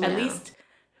 Ooh, At least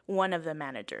one of the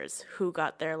managers who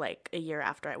got there like a year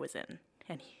after I was in,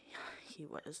 and he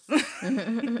was.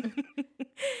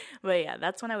 But yeah,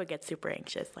 that's when I would get super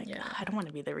anxious. Like, I don't want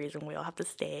to be the reason we all have to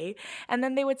stay. And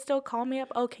then they would still call me up.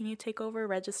 Oh, can you take over,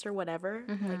 register, whatever?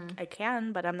 Like, I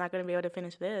can, but I'm not going to be able to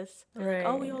finish this. Like,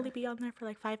 oh, we only be on there for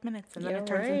like 5 minutes, and then it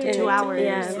turns into 2 hours.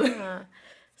 Yeah.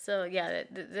 So yeah,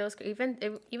 there was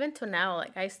even to now,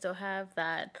 like I still have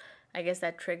that. I guess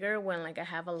that trigger when like I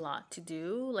have a lot to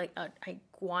do, like I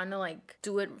want to like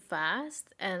do it fast,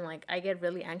 and like I get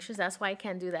really anxious. That's why I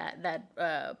can't do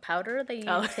that powder that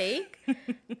you take,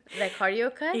 that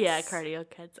cardio cuts. Yeah, cardio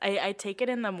cuts. I take it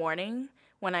in the morning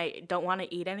when I don't want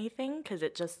to eat anything, because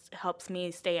it just helps me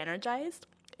stay energized.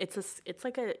 It's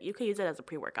like you could use it as a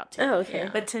pre-workout too. Oh, okay.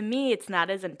 But to me, it's not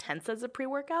as intense as a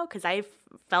pre-workout, because I've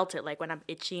felt it like when I'm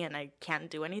itchy and I can't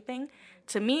do anything.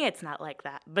 To me, it's not like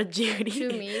that. But Judy, to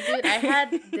me, dude, I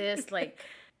had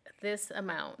this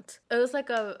amount. It was like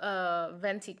a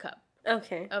venti cup.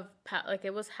 Okay. Like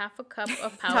it was half a cup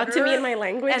of powder. Talk to me in my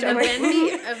language. And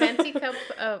a venti cup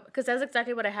of, because that's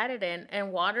exactly what I had it in,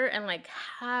 and water, and like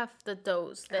half the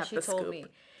dose that she told me.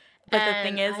 But the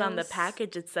thing is, on the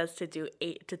package, it says to do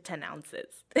 8 to 10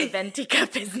 ounces. A venti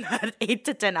cup is not 8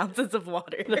 to 10 ounces of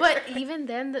water. But even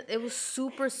then, it was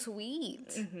super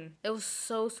sweet. It was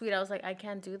so sweet. I was like, I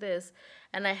can't do this.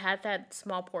 And I had that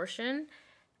small portion.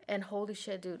 And holy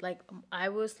shit, dude. Like, I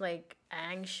was, like,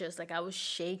 anxious. Like, I was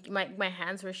shaking. My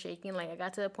hands were shaking. Like, I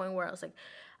got to the point where I was like,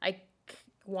 I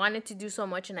wanted to do so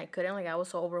much and I couldn't. Like, I was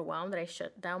so overwhelmed that I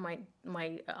shut down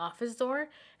my office door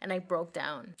and I broke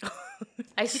down.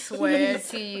 I swear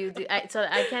to you, dude. So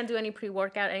I can't do any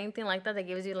pre-workout, anything like that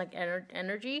gives you like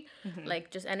energy,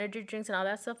 like just energy drinks and all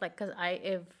that stuff. Like, because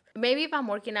if I'm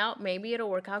working out, maybe it'll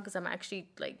work out, because I'm actually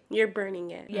like, you're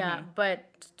burning it. Yeah, but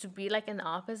to be like in the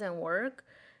office and work,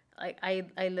 like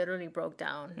I literally broke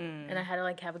down and I had to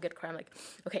like have a good cry. I'm like,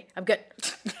 okay, I'm good.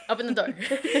 Open the door.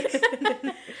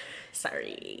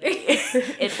 Sorry.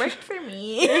 It worked for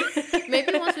me.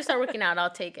 Maybe once we start working out, I'll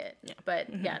take it. Yeah. But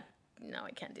yeah, no,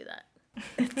 I can't do that.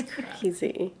 That's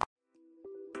crazy.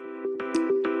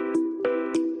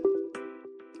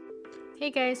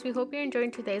 Hey guys, we hope you're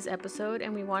enjoying today's episode,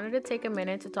 and we wanted to take a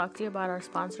minute to talk to you about our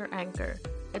sponsor, Anchor.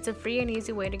 It's a free and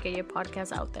easy way to get your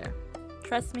podcast out there.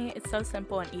 Trust me, it's so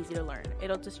simple and easy to learn.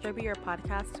 It'll distribute your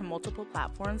podcast to multiple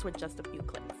platforms with just a few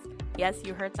clicks. Yes,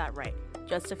 you heard that right.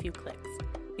 Just a few clicks.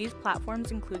 These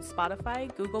platforms include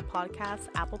Spotify, Google Podcasts,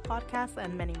 Apple Podcasts,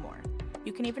 and many more.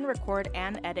 You can even record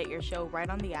and edit your show right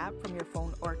on the app from your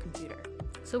phone or computer.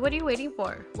 So what are you waiting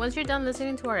for? Once you're done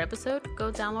listening to our episode,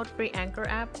 go download free Anchor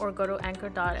app or go to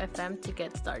anchor.fm to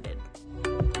get started.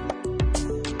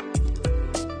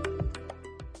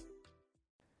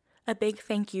 A big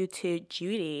thank you to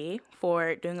Judy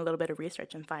for doing a little bit of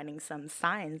research and finding some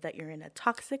signs that you're in a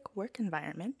toxic work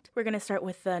environment. We're going to start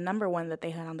with the number one that they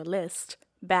had on the list,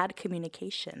 bad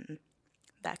communication.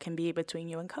 That can be between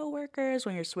you and coworkers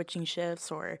when you're switching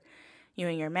shifts, or you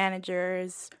and your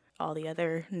managers, all the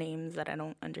other names that I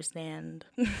don't understand.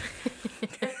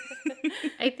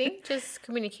 I think just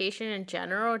communication in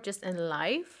general, just in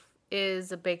life,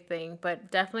 is a big thing. But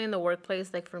definitely in the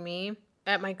workplace, like for me,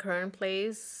 at my current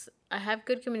place, I have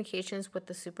good communications with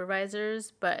the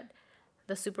supervisors, but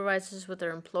the supervisors with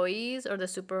their employees or the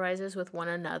supervisors with one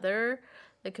another,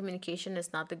 the communication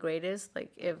is not the greatest.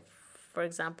 Like if, for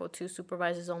example, two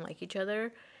supervisors don't like each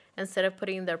other, instead of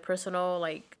putting their personal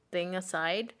like thing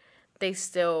aside, they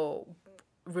still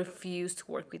refuse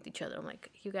to work with each other. I'm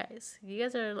like, you guys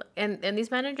are and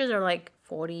these managers are like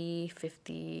 40,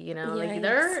 50, like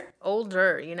they're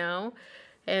older, and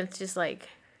it's just like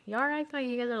y'all act like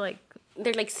you guys are like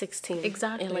They're like 16.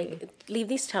 Exactly. And like, leave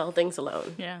these child things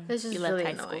alone. Yeah. it's just You left really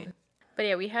high school. annoying. But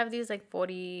yeah, we have these like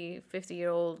 40,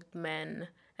 50-year-old men,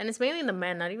 and it's mainly the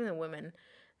men, not even the women,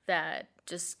 that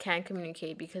just can't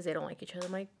communicate because they don't like each other.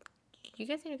 I'm like, you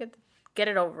guys need to get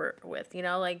it over with,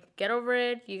 like get over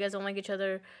it. You guys don't like each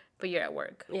other, but you're at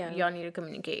work. Yeah. Y'all need to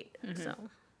communicate. So,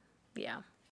 yeah.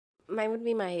 Mine would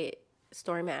be my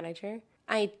store manager.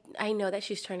 I know that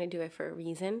she's trying to do it for a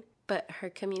reason, but her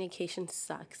communication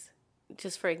sucks.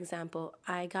 Just for example,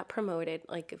 I got promoted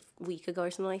like a week ago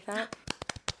or something like that.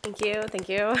 Thank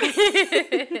you.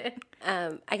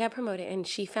 I got promoted, and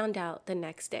she found out the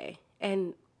next day.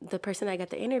 And the person I got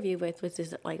the interview with was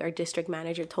just like our district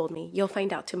manager told me, you'll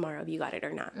find out tomorrow if you got it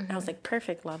or not. I was like,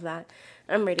 perfect, love that.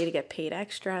 I'm ready to get paid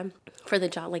extra for the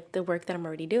job, like the work that I'm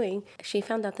already doing. She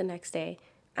found out the next day.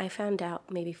 I found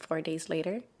out maybe 4 days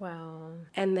later. Wow.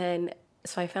 And then,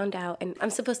 so I found out, and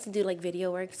I'm supposed to do like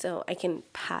video work so I can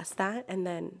pass that and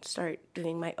then start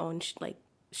doing my own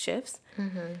shifts.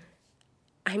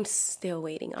 I'm still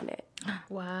waiting on it.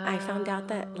 Wow. I found out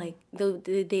that like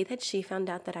the day that she found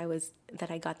out that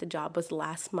I got the job was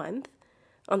last month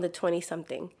on the 20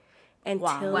 something. And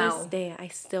till this day, I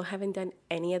still haven't done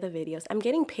any of the videos. I'm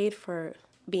getting paid for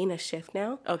being a shift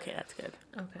now, Okay, that's good.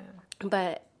 Okay.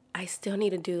 but I still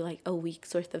need to do like a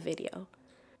week's worth of video.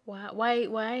 Wow.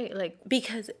 Why? Like,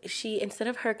 Because she, instead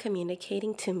of her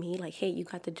communicating to me like, hey, you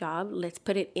got the job, let's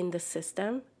put it in the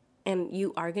system, and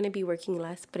you are going to be working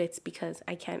less, but it's because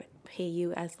I can't pay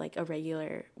you as like a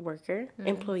regular worker,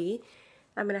 employee.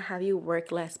 I'm going to have you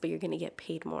work less, but you're going to get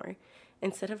paid more.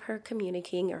 Instead of her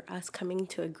communicating or us coming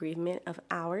to agreement of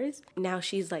hours, now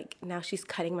she's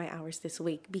cutting my hours this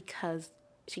week because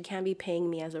she can't be paying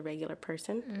me as a regular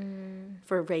person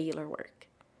for regular work.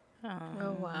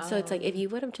 oh, wow. So it's like, if you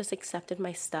would have just accepted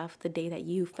my stuff the day that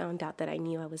you found out that I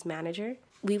knew I was manager,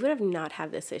 we would have not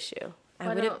had this issue. I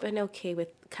would have been okay with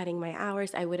cutting my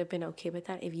hours. I would have been okay with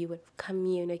that if you would have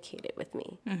communicated with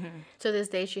me. To this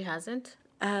day, she hasn't?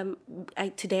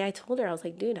 Today I told her, I was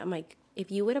like, dude, I'm like, if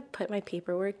you would have put my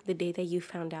paperwork the day that you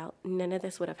found out, none of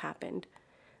this would have happened.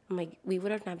 I'm like, we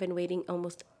would have not been waiting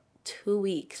almost 2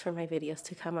 weeks for my videos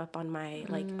to come up on my,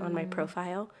 on my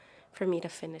profile for me to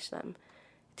finish them.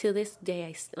 To this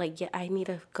day, I need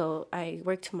to go. I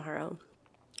work tomorrow.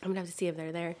 I'm going to have to see if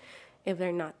they're there. If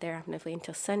they're not there, I'm going to wait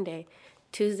until Sunday.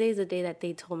 Tuesday's the day that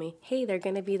they told me, hey, they're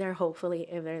going to be there hopefully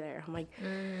if they're there. I'm like,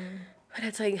 but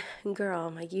it's like, girl,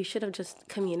 I'm like, you should have just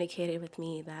communicated with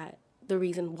me that the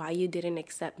reason why you didn't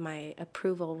accept my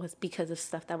approval was because of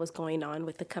stuff that was going on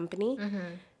with the company.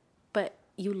 But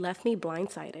you left me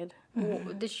blindsided.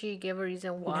 Did she give a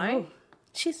reason why? No.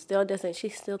 She still doesn't. She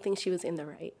still thinks she was in the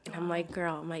right. And I'm like,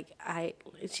 girl, I'm like,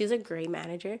 she's a great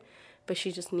manager, but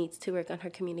she just needs to work on her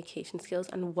communication skills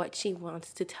on what she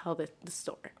wants to tell the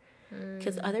store.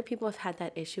 Because other people have had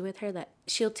that issue with her, that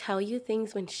she'll tell you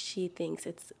things when she thinks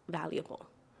it's valuable.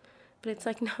 But it's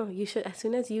like, no, you should, as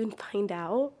soon as you find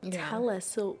out, tell us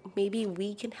so maybe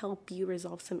we can help you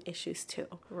resolve some issues too.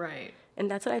 Right. And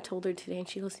that's what I told her today. And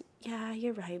she goes, yeah,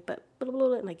 you're right, but blah, blah,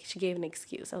 blah. And like, she gave an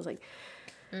excuse. I was like,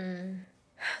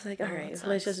 all right,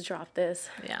 let's just drop this.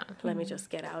 Yeah. Let me just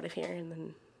get out of here. And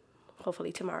then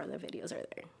hopefully tomorrow the videos are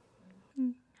there.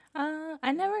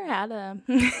 I never had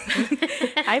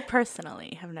I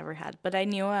personally have never had, but I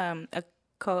knew an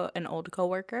old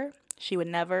coworker. She would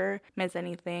never miss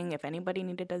anything. If anybody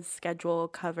needed a schedule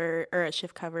cover or a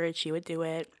shift coverage, she would do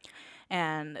it.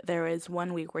 And there was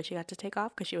 1 week where she got to take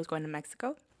off because she was going to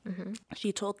Mexico.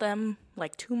 She told them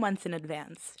like 2 months in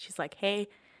advance. She's like, hey,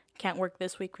 can't work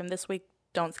this week. From this week,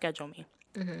 don't schedule me.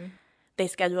 They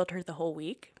scheduled her the whole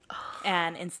week.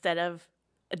 And instead of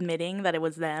admitting that it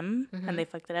was them and they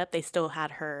fucked it up, they still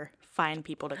had her find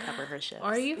people to cover her shifts.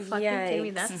 Are you fucking kidding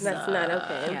me? That's not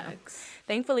okay. Yeah.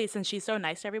 Thankfully, since she's so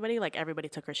nice to everybody, like everybody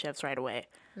took her shifts right away.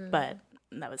 But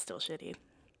that was still shitty.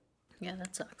 Yeah,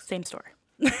 that sucks. Same store.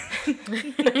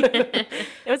 It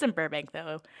was in Burbank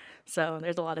though, so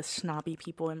there's a lot of snobby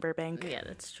people in Burbank. Yeah,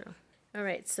 that's true. All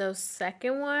right, so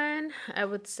second one, I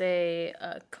would say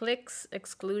clicks,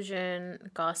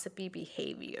 exclusion, gossipy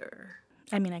behavior.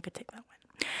 I mean, I could take that one.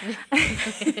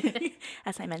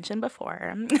 As I mentioned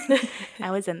before,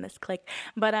 I was in this clique.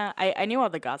 But I knew all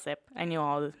the gossip. I knew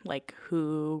all, like,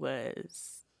 who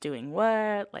was doing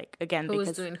what. Like, again, Who was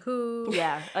because... doing who?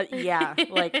 Yeah, yeah.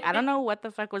 Like, I don't know what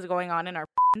the fuck was going on in our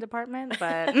department,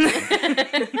 but...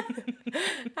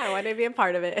 I want to be a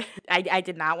part of it. I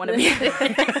did not want to be...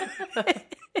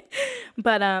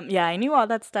 But, yeah, I knew all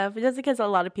that stuff just because a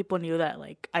lot of people knew that,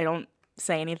 like, I don't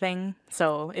say anything.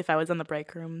 So if I was in the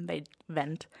break room, they'd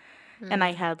vent. And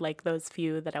I had, like, those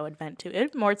few that I would vent to.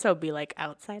 It'd more so be, like,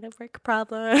 outside of work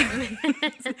problems.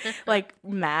 Like,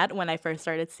 Matt, when I first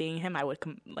started seeing him, I would,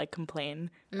 complain.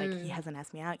 Like, he hasn't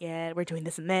asked me out yet. We're doing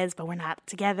this and this, but we're not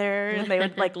together. And they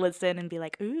would, like, listen and be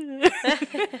like, ooh.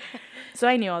 So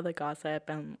I knew all the gossip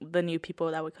and the new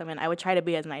people that would come in. I would try to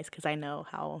be as nice because I know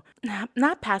how,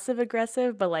 not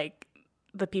passive-aggressive, but, like,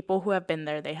 the people who have been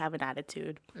there, they have an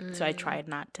attitude. So I tried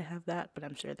not to have that, but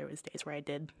I'm sure there was days where I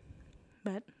did.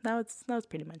 But that was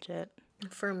pretty much it.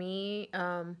 For me,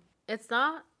 it's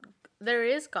not, there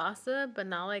is gossip, but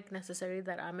not like necessarily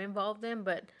that I'm involved in,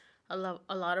 but a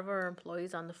lot of our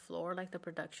employees on the floor, like the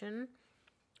production,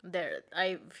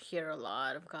 I hear a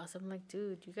lot of gossip. I'm like,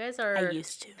 dude, you guys are... I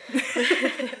used to.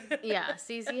 Yeah,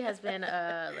 Cece has been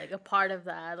like a part of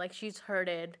that. Like, she's heard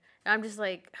it. And I'm just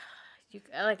like,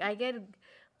 I get...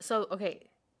 So,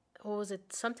 okay, what was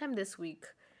it? Sometime this week,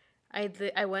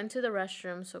 I went to the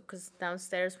restroom, so because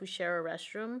downstairs we share a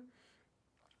restroom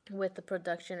with the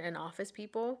production and office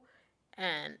people,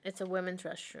 and it's a women's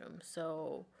restroom.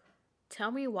 So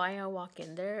tell me why I walk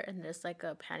in there and there's like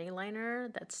a panty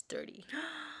liner that's dirty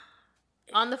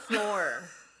on the floor.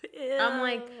 Ew. I'm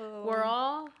like, we're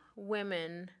all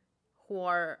women who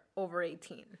are over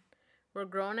 18. We're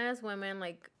grown as women.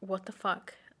 Like, what the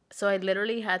fuck? So I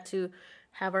literally had to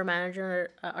have our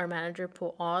manager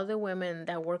pull all the women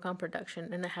that work on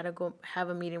production, and I had to go have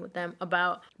a meeting with them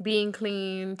about being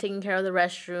clean, taking care of the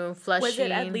restroom, flushing. Was it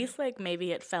at least like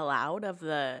maybe it fell out of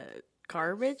the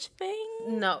garbage thing?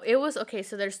 No, it was okay.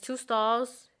 So there's two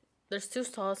stalls. There's two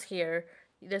stalls here.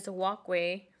 There's a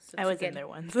walkway. So I was in there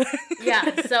once.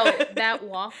 Yeah, so that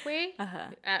walkway,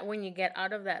 when you get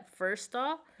out of that first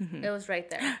stall, it was right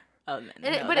there. Oh no,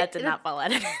 that did not fall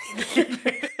out of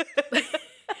it.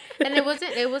 And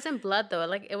it wasn't blood though.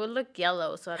 Like, it would look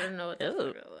yellow, so I don't know what the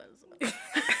fuck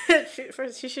it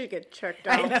was. She should get checked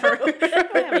out. I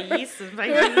have a yeast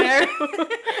infection there.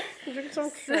 Drink some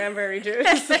cranberry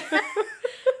juice.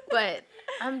 But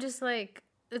I'm just like,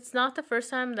 it's not the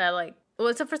first time that, like, well,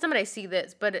 it's the first time that I see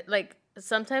this, but it, like,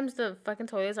 sometimes the fucking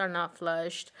toilets are not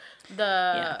flushed. You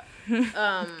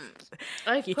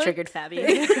triggered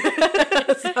Fabi.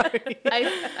 Sorry.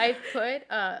 I put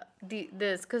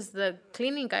this because the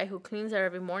cleaning guy who cleans there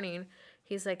every morning,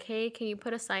 he's like, hey, can you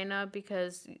put a sign up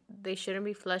because they shouldn't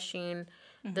be flushing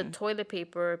the toilet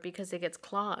paper because it gets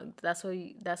clogged. That's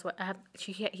what I have.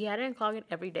 He had to unclog it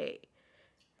every day.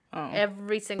 Oh.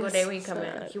 Every single day when you come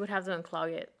in, he would have to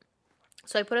unclog it.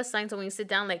 So I put a sign so when you sit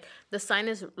down, like, the sign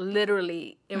is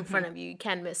literally in front of you. You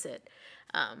can't miss it.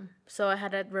 So I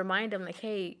had to remind him, like,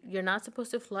 hey, you're not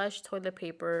supposed to flush toilet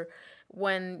paper.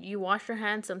 When you wash your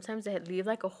hands, sometimes they leave,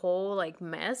 like, a whole, like,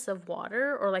 mess of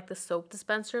water, or, like, the soap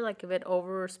dispenser, like, if it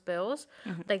over spills,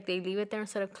 like, they leave it there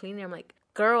instead of cleaning. I'm like,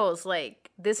 girls, like,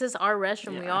 this is our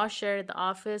restroom. Yeah. We all share the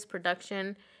office,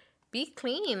 production. Be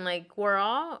clean. Like, we're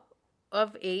all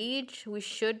of age. We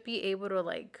should be able to,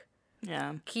 like...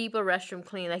 Yeah. Keep a restroom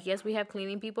clean. Like, yes, we have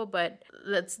cleaning people, but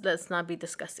let's not be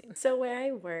disgusting. So where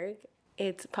I work,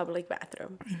 it's public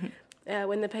bathroom.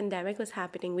 When the pandemic was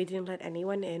happening, we didn't let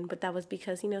anyone in, but that was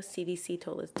because, CDC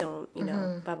told us don't,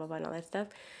 blah, blah, blah, and all that stuff.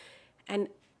 And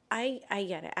I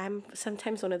get it. I'm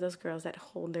sometimes one of those girls that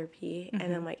hold their pee,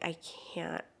 and I'm like, I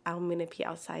can't. I'm going to pee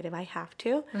outside if I have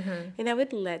to. And I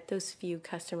would let those few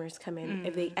customers come in.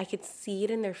 If I could see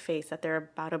it in their face that they're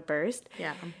about to burst.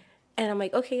 Yeah. And I'm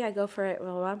like, okay, I go for it,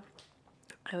 blah, blah,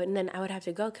 blah. And then I would have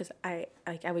to go because I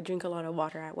would drink a lot of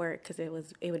water at work because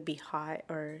it would be hot,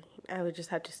 or I would just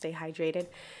have to stay hydrated.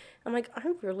 I'm like,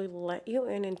 I really let you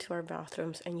into our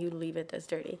bathrooms and you leave it this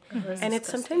dirty. And it's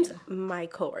sometimes my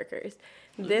coworkers.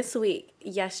 This week,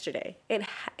 yesterday,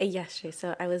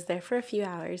 so I was there for a few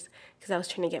hours because I was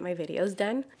trying to get my videos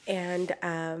done. And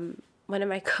one of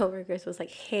my coworkers was like,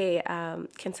 hey,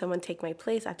 can someone take my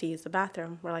place? I have to use the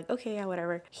bathroom. We're like, okay, yeah,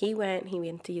 whatever. He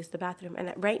went to use the bathroom.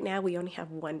 And right now we only have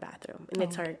one bathroom. And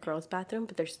it's our girls' bathroom,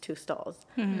 but there's two stalls.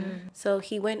 So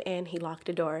he went in, he locked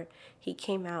the door. He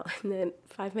came out. And then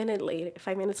 5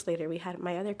 minutes later, we had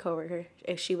my other coworker.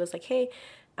 She was like, hey,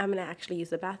 I'm going to actually use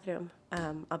the bathroom.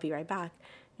 I'll be right back.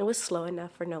 It was slow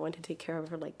enough for no one to take care of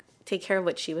her, like, take care of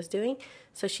what she was doing.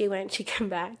 So she came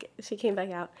back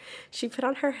out. She put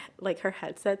on her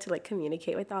headset to like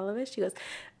communicate with all of us. She goes,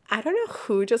 I don't know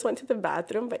who just went to the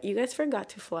bathroom, but you guys forgot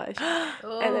to flush.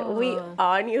 And then we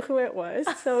all knew who it was.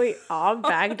 So we all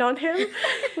bagged on him.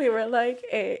 We were like,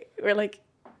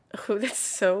 oh, that's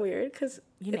so weird. Cause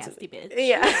You nasty bitch.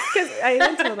 Yeah, because I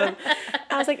even told him,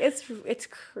 I was like, it's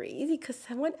crazy because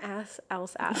someone else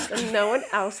asked, and no one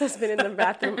else has been in the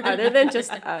bathroom other than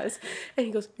just us. And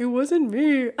he goes, it wasn't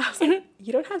me. I was like,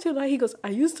 you don't have to lie. He goes, I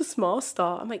used a small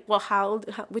stall. I'm like, well,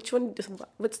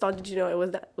 what stall did you know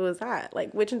it was that?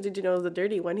 Like, which one did you know was the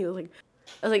dirty one? I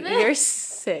was like, you're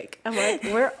sick. I'm like,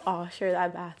 we're all share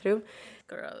that bathroom.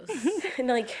 Gross. And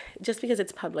like, just because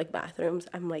it's public bathrooms,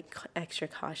 I'm like extra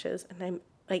cautious. And I'm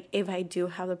like, if I do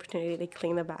have the opportunity to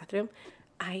clean the bathroom,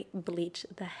 I bleach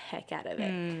the heck out of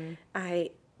it.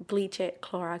 I bleach it,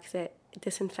 Clorox it,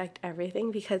 disinfect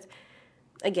everything because,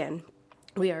 again,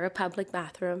 we are a public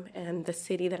bathroom, and the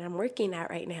city that I'm working at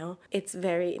right now, it's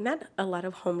not a lot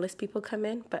of homeless people come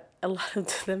in, but a lot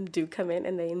of them do come in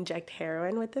and they inject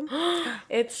heroin with them.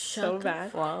 It's so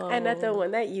bad. And at the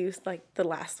one that used, like the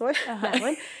last one, that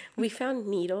one, we found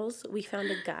needles, we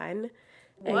found a gun.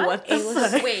 What? It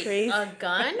was Wait, crazy. a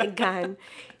gun? A gun.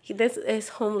 This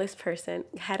homeless person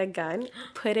had a gun,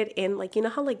 put it in, like, you know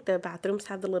how like the bathrooms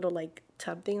have the little like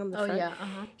tub thing on the front? Oh, yeah.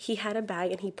 Uh-huh. He had a bag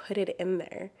and he put it in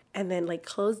there and then like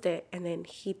closed it, and then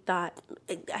he thought,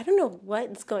 I don't know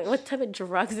what type of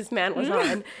drugs this man was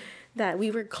on, that we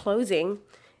were closing.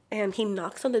 And he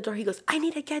knocks on the door. He goes, I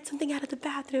need to get something out of the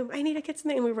bathroom. I need to get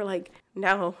something. And we were like,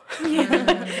 no.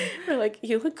 We're like,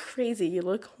 you look crazy. You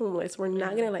look homeless. We're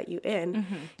not going to let you in.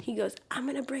 He goes, I'm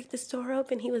going to break this door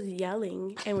open. He was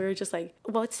yelling. And we were just like,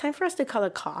 well, it's time for us to call the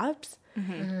cops.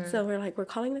 So we're like, we're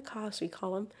calling the cops. We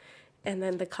call them. And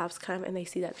then the cops come and they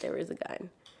see that there is a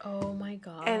gun. Oh, my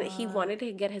God. And he wanted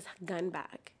to get his gun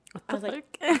back. I was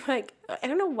like, I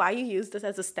don't know why you used this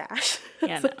as a stash.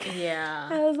 Yeah, no. Yeah.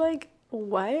 I was like,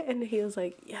 what? And he was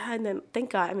like, yeah. And then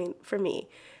thank God, I mean, for me,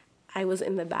 I was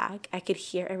in the back. I could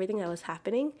hear everything that was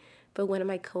happening. But one of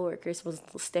my coworkers was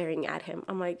staring at him.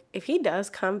 I'm like, if he does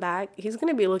come back, he's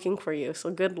going to be looking for you. So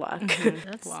good luck.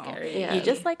 That's scary. Yeah. You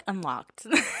just like unlocked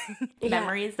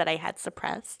memories that I had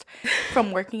suppressed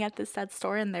from working at the said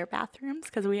store in their bathrooms,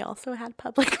 because we also had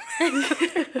public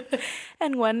bathrooms.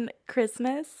 And one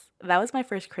Christmas, that was my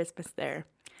first Christmas there.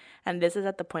 And this is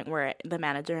at the point where the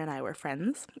manager and I were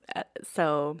friends.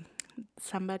 So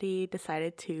somebody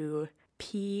decided to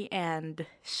pee and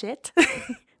shit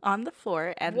on the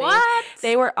floor. And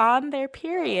they were on their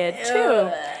period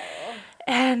too.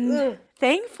 And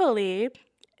thankfully,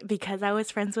 because I was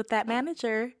friends with that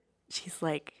manager, she's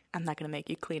like, I'm not going to make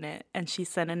you clean it. And she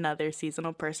sent another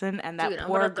seasonal person. And that Dude,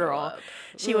 poor girl,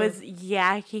 she was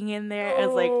yakking in there. I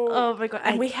was like, oh my God.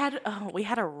 And we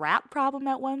had a rat problem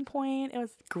at one point. It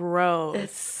was gross.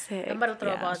 It's sick. I'm about to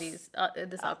throw up all this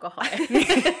alcohol.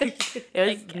 It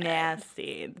was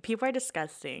nasty. People are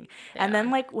disgusting. Yeah. And then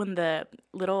like when the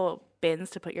little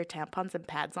bins to put your tampons and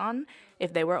pads on,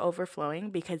 if they were overflowing,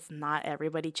 because not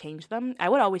everybody changed them, I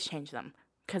would always change them.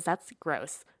 Because that's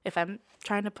gross. If I'm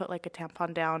trying to put like a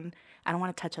tampon down, I don't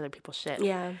want to touch other people's shit.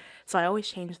 Yeah. So I always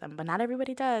change them, but not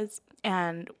everybody does.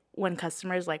 And when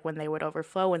customers, like when they would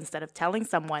overflow, instead of telling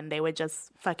someone, they would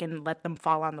just fucking let them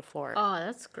fall on the floor. Oh,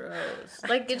 that's gross.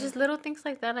 Like, it's just little things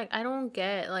like that. Like, I don't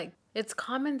get, like, it's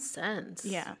common sense.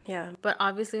 Yeah. Yeah. But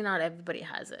obviously not everybody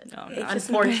has it. No, It no.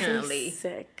 just makes me Unfortunately.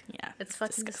 sick. Yeah. It's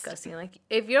fucking disgusting. Like,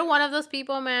 if you're one of those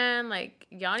people, man, like,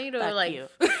 y'all need to, Fuck like... you.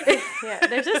 Yeah,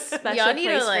 there's a special Y'all need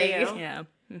to, place like- for you. Yeah.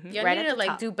 Y'all Right need at to, the like,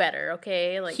 top. do better,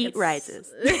 okay? Like, Heat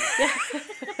rises.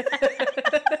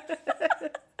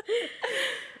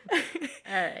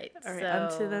 All right. All right, so,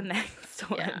 on to the next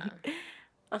one. Yeah.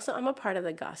 Also, I'm a part of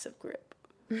the gossip group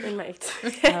in my,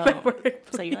 Oh, work.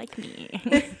 so you're like me.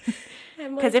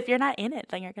 I'm Because like, if you're not in it,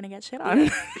 then you're going to get shit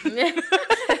on.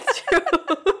 that's true.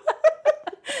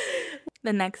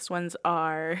 The next ones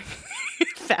are...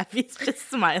 Fabi's just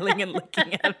smiling and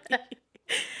looking at me.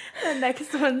 The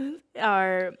next ones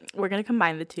are... We're going to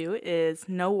combine the two, is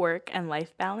no work and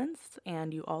life balance.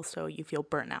 And you feel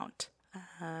burnout.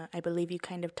 I believe you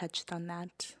kind of touched on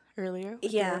that earlier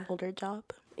with your older job.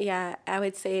 Yeah, I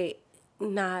would say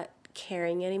not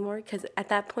caring anymore, because at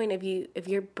that point, if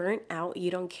you're burnt out,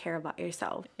 you don't care about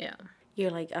yourself. Yeah.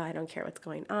 You're like, oh, I don't care what's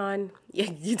going on.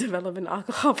 You develop an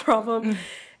alcohol problem,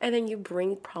 and then you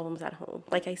bring problems at home.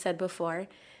 Like I said before,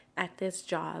 at this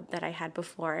job that I had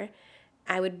before,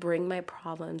 I would bring my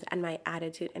problems and my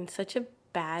attitude and such a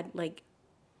bad like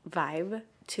vibe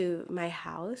to my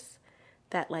house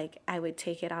that like I would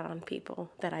take it out on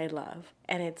people that I love.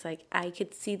 And it's like I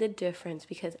could see the difference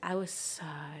because I was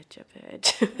such a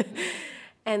bitch.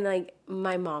 And like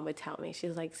my mom would tell me,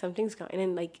 she's like, something's going,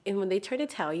 and when they try to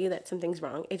tell you that something's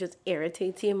wrong, it just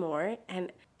irritates you more.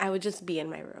 And I would just be in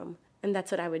my room, and that's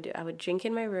what I would do. I would drink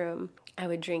in my room. I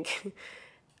would drink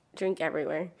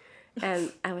everywhere,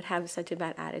 and I would have such a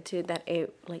bad attitude that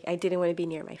I didn't want to be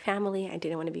near my family. I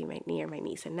didn't want to be near my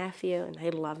niece and nephew, and I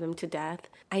love them to death.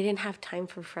 I didn't have time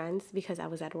for friends because I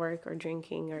was at work or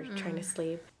drinking or trying to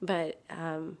sleep. But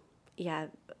yeah,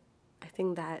 I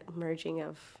think that merging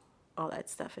of all that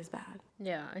stuff is bad.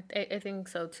 Yeah, I think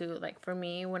so too. Like for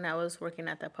me, when I was working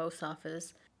at the post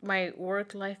office, my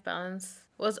work-life balance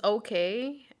was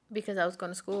okay because I was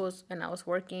going to school and I was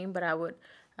working, but I would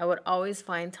always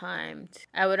find time.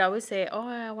 I would always say, oh,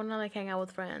 I want to like hang out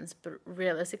with friends. But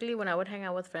realistically, when I would hang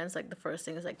out with friends, like the first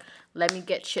thing is like, let me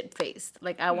get shit-faced.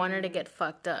 Like I wanted to get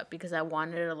fucked up because I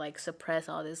wanted to like suppress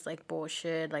all this like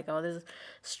bullshit, like all this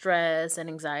stress and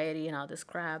anxiety and all this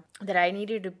crap that I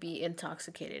needed to be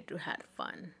intoxicated to have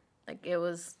fun. Like it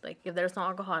was like, if there's no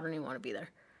alcohol, I don't even want to be there.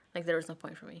 Like there was no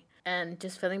point for me. And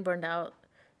just feeling burned out,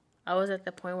 I was at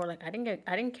the point where like I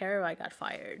didn't care if I got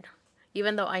fired.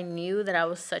 Even though I knew that I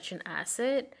was such an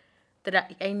asset,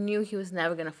 that I knew he was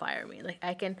never gonna fire me. Like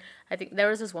I think there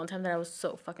was this one time that I was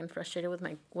so fucking frustrated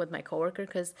with my coworker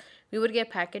because we would get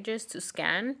packages to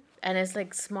scan, and it's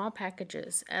like small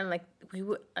packages, and like we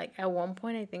would like at one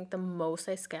point I think the most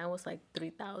I scanned was like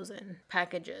 3,000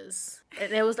 packages.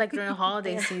 It was like during the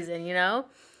holiday season, you know.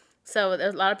 So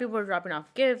a lot of people were dropping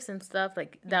off gifts and stuff.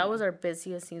 Like that was our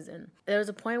busiest season. There was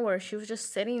a point where she was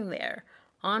just sitting there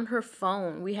on her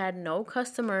phone. We had no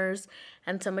customers,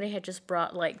 and somebody had just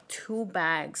brought like 2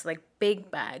 bags, like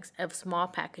big bags of small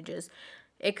packages.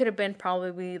 It could have been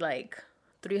probably like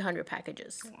 300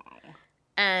 packages. Wow.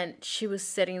 And she was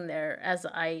sitting there as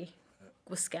I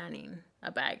was scanning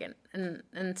a bag, and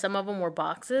some of them were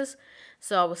boxes,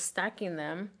 so I was stacking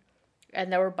them,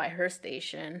 and they were by her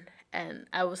station, and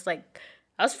I was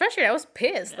frustrated. I was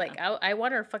pissed. Yeah. Like, I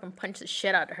wanted to fucking punch the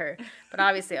shit out of her. But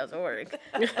obviously, I was at work.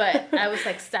 But I was,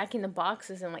 like, stacking the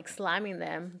boxes and, like, slamming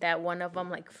them. That one of them,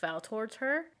 like, fell towards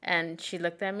her. And she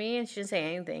looked at me, and she didn't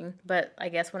say anything. But I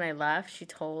guess when I left, she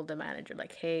told the manager,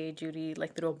 like, hey, Judy,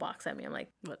 like, threw a box at me. I'm like,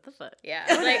 what the fuck? Yeah.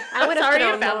 Like, I would have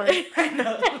thrown one. I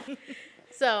know.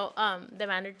 So, the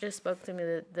manager just spoke to me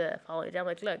the following day. I'm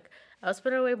like, look, I was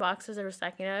putting away boxes that were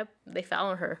stacking up. They fell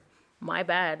on her. My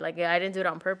bad. Like, I didn't do it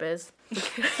on purpose.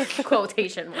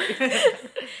 Quotation mark.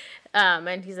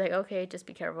 And he's like, okay, just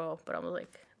be careful. But I was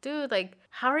like, dude, like,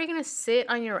 how are you going to sit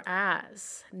on your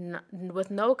ass with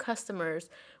no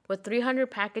customers, with 300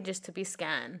 packages to be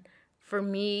scanned for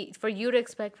you to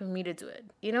expect for me to do it?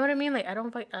 You know what I mean? Like,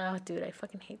 dude, I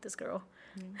fucking hate this girl.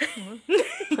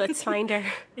 Let's find her.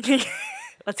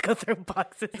 Let's go through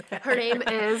boxes. Her name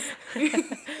is...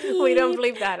 We don't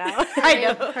bleep that out. I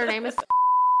know. Her name is...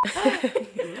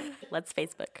 Let's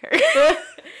Facebook her.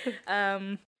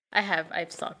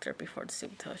 I've stalked her before to see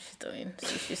what she's doing.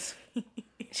 So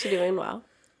she's doing well.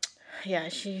 Yeah,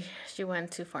 she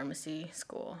went to pharmacy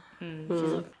school. Mm-hmm.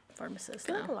 She's a pharmacist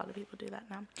now. I feel like a lot of people do that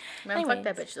now. Man, fuck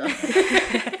that bitch though.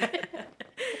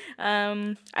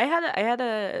 I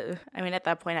mean, at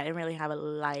that point I didn't really have a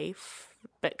life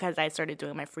because I started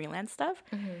doing my freelance stuff.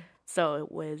 Mm-hmm. So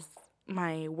it was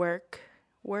my work,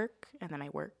 and then my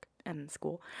work and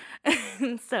school.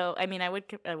 So, I mean, I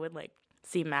would like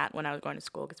see Matt when I was going to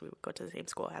school because we would go to the same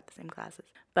school, have the same classes.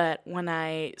 But when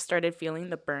I started feeling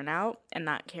the burnout and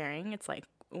not caring, it's like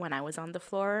when I was on the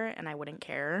floor and I wouldn't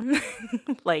care.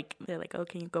 Like, they're like, oh,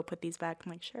 can you go put these back?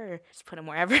 I'm like, sure. Just put them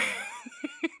wherever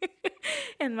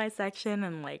in my section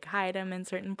and like hide them in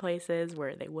certain places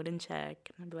where they wouldn't check.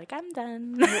 And I'd be like, I'm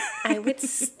done. I would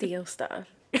steal stuff.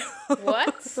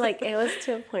 What? Like, it was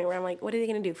to a point where I'm like, what are they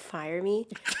going to do? Fire me?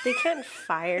 They can't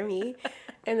fire me.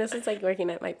 And this is like working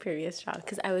at my previous job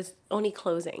because I was only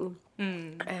closing.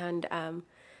 And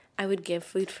I would give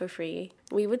food for free.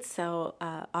 We would sell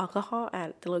alcohol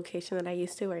at the location that I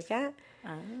used to work at.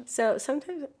 So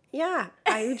sometimes, yeah,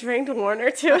 I drank one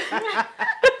or two.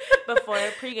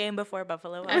 Pre-game, before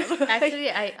Buffalo. Actually,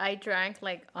 I drank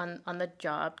like on the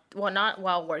job. Well, not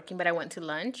while working, but I went to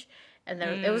lunch. And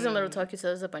there, it was in Little Tokyo, so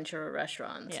there was a bunch of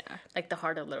restaurants. Yeah. Like the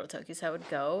heart of Little Tokyo. So I would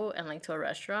go and like to a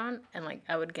restaurant and like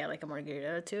I would get like a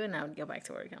margarita or two and I would go back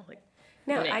to work. And I was like,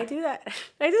 no, I do that.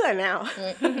 I do that now.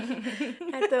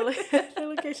 At the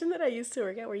location that I used to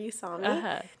work at where you saw me,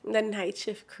 the night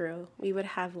shift crew, we would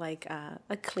have like a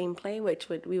clean play,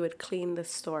 we would clean the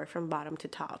store from bottom to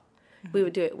top. We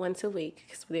would do it once a week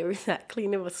because they were that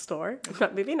clean of a store.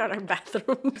 Maybe not our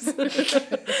bathrooms,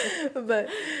 but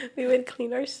we would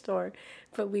clean our store.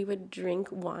 But we would drink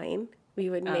wine. We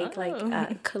would make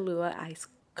Kahlua iced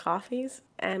coffees,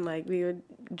 and like we would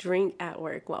drink at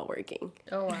work while working.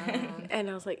 Oh wow. And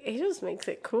I was like, it just makes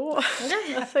it cool.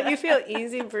 It's like you feel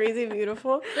easy, breezy,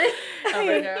 beautiful.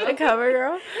 Cover girl. A cover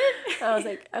girl. I was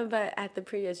like, but at the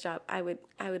previous job, I would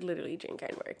literally drink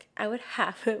at work. I would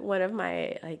have one of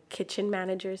my like kitchen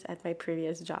managers at my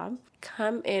previous job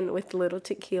come in with little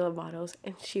tequila bottles,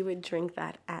 and she would drink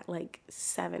that at like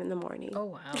 7 a.m. Oh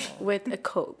wow. with a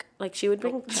Coke. Like she would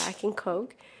bring Jack and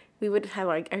Coke. We would have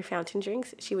like our fountain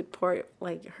drinks. She would pour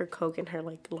like her Coke in her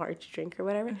like large drink or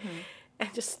whatever,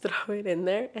 and just throw it in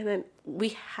there. And then we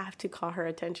have to call her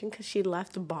attention because she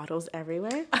left bottles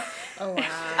everywhere. Oh wow.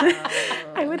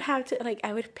 I would have to like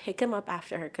I would pick them up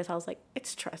after her because I was like,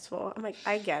 it's stressful. I'm like,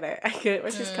 I get it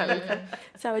where she's coming from.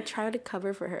 So I would try to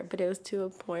cover for her, but it was to a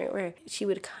point where she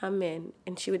would come in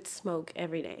and she would smoke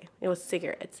every day. It was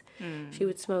cigarettes. She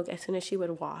would smoke as soon as she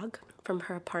would walk from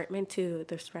her apartment to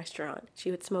this restaurant.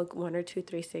 She would smoke 1 or 2,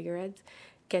 3 cigarettes,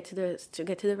 get to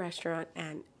the restaurant,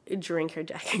 and drink her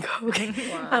Jack and Coke.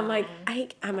 Wow. I'm like,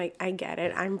 I get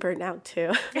it. I'm burnt out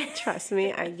too. Trust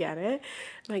me, I get it.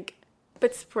 Like,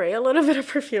 but spray a little bit of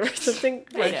perfume or something,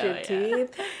 brush your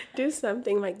teeth, do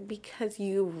something like because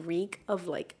you reek of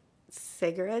like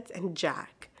cigarettes and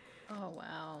Jack. Oh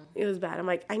wow. It was bad. I'm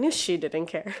like, I knew she didn't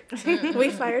care. We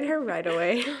fired her right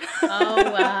away.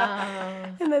 Oh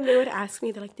wow. And then they would ask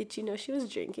me, they're like, did you know she was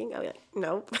drinking? I'd be like,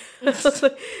 nope.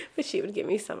 But she would give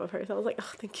me some of hers. I was like,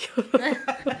 oh, thank you.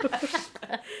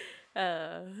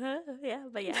 Yeah,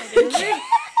 but yeah,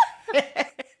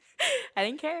 I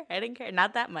didn't care. I didn't care.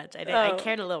 Not that much. I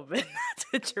cared a little bit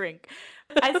not to drink.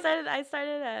 I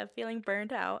started feeling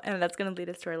burned out, and that's gonna lead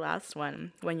us to our last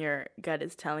one. When your gut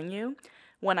is telling you.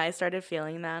 When I started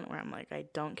feeling that, where I'm like, I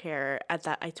don't care. At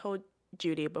that, I told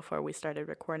Judy before we started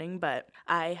recording, but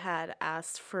I had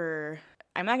asked for.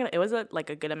 It was a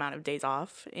good amount of days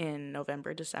off in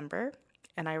November, December,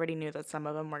 and I already knew that some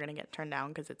of them were gonna get turned down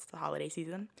because it's the holiday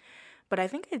season. But I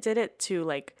think I did it to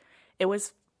it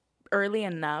was early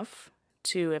enough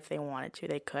to, if they wanted to,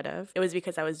 they could have. It was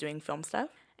because I was doing film stuff,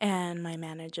 and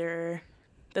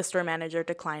the store manager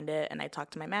declined it, and I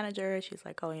talked to my manager. She's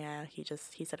like, oh yeah, he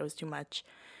said it was too much.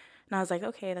 And I was like,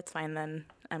 okay, that's fine then.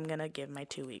 I'm going to give my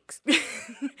 2 weeks.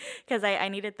 Because I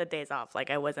needed the days off. Like,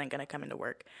 I wasn't going to come into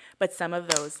work. But some of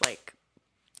those,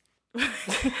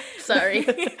 Sorry.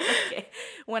 Okay.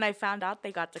 When I found out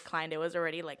they got declined, it was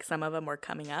already, some of them were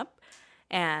coming up.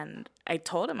 And I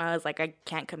told him, I was like, I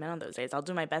can't come in on those days. I'll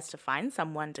do my best to find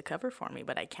someone to cover for me,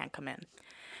 but I can't come in.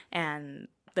 And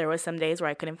there was some days where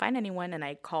I couldn't find anyone, and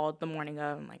I called the morning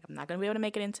of. I'm like, I'm not going to be able to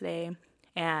make it in today.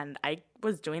 And I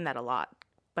was doing that a lot.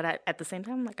 But at the same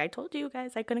time, I told you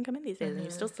guys I couldn't come in these days, and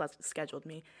you still scheduled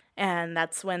me. And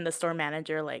that's when the store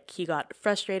manager, he got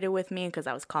frustrated with me because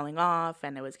I was calling off,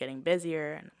 and it was getting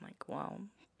busier. And I'm like, well,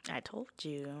 I told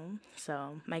you.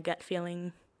 So my gut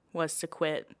feeling was to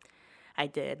quit. I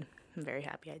did. I'm very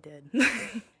happy I did.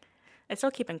 I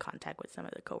still keep in contact with some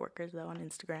of the coworkers, though, on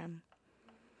Instagram.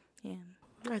 Yeah.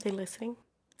 Are they listening?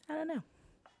 I don't know.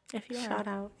 If you are. Shout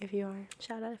out if you are.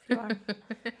 Shout out if you are.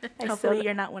 Hopefully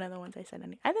you're not one of the ones I said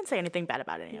any. I didn't say anything bad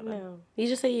about any of them. No. You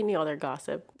just say you knew all their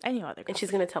gossip. I knew all their gossip. And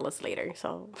she's going to tell us later,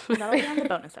 so. That'll be on the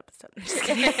bonus episode. I'm just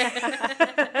kidding.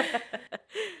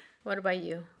 What about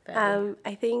you, Betty?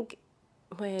 I think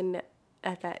when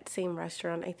at that same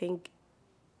restaurant, I think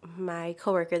my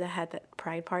coworker that had that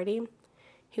pride party,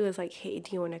 he was like, hey,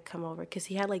 do you want to come over? Because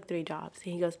he had 3 jobs.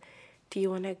 And he goes, do you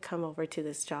want to come over to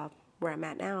this job where I'm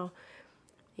at now?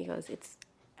 He goes,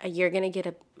 you're going to get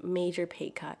a major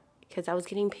pay cut. Because I was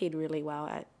getting paid really well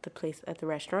at the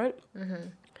restaurant. Mm-hmm.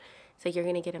 So you're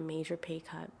going to get a major pay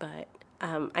cut. But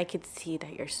I could see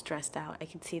that you're stressed out. I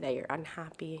could see that you're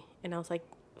unhappy. And I was like,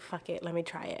 fuck it, let me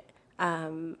try it.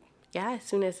 As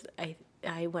soon as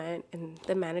I went, and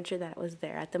the manager that was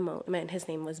there at the moment, his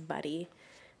name was Buddy.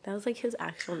 That was his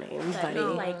actual name, Buddy.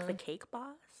 Like the cake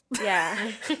boss?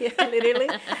 Yeah, literally.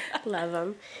 Love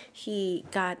him. He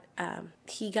got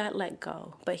let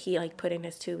go, but he put in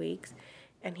his 2 weeks,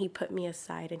 and he put me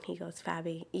aside, and he goes,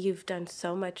 Fabi, you've done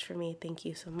so much for me. Thank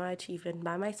you so much. You've been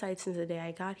by my side since the day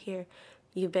I got here.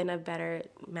 You've been a better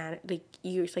man.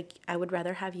 I would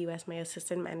rather have you as my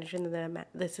assistant manager than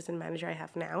the assistant manager I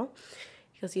have now.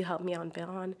 He goes, you helped me on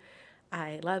Beyond.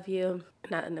 I love you.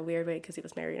 Not in a weird way because he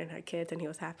was married and had kids and he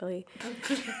was happily.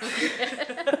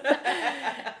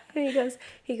 And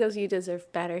he goes, you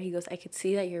deserve better. He goes, I could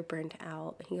see that you're burnt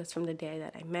out. He goes, from the day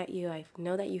that I met you, I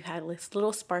know that you had this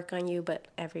little spark on you, but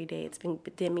every day it's been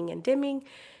dimming and dimming.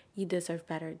 You deserve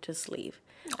better. Just leave.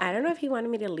 I don't know if he wanted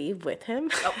me to leave with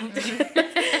him.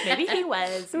 Maybe he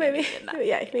was. Maybe he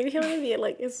wanted to be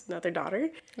like his another daughter.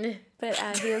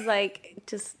 But he was like,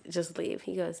 just leave.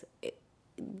 He goes,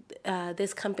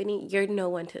 this company, you're no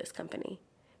one to this company.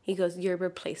 He goes, you're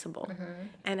replaceable.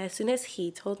 And as soon as he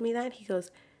told me that, he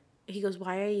goes,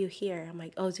 why are you here? I'm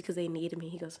like, oh, it's because they need me.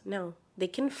 He goes, no, they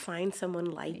can find someone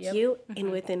like you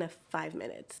in within 5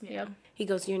 minutes. Yep. He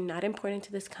goes, you're not important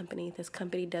to this company. This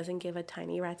company doesn't give a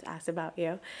tiny rat's ass about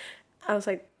you. I was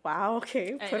like, wow,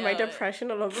 okay, put my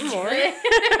depression a little bit more.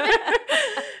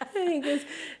 And he goes,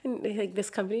 like,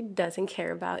 this company doesn't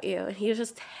care about you. And he was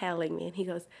just telling me, and he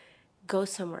goes, go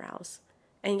somewhere else.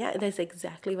 And yeah, that's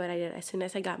exactly what I did. As soon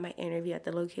as I got my interview at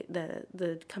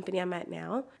the company I'm at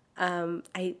now,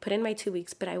 I put in my 2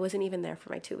 weeks, but I wasn't even there for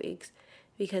my 2 weeks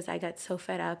because I got so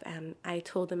fed up. And I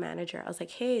told the manager, I was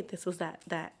like, hey, this was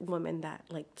that woman that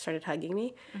like started hugging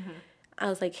me. I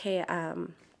was like, hey,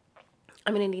 I'm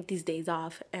going to need these days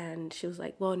off. And she was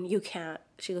like, well, you can't.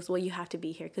 She goes, well, you have to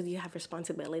be here because you have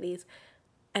responsibilities.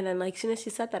 And then like, as soon as she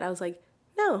said that, I was like,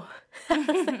 no. I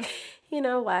was like, you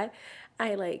know what?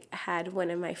 I like had one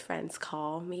of my friends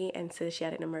call me and said she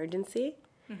had an emergency.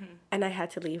 And I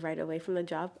had to leave right away from the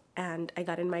job. And I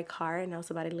got in my car and I was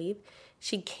about to leave.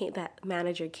 That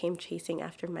manager came chasing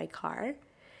after my car.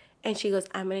 And she goes,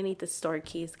 I'm going to need the store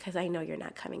keys because I know you're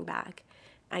not coming back.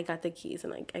 I got the keys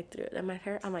and like I threw them at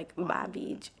her. I'm like, bye,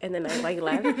 beach. And then I like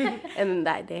left. And then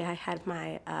that day I had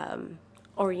my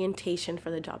orientation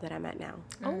for the job that I'm at now.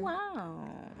 Oh, wow.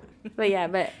 But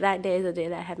that day is the day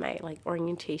that I had my like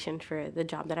orientation for the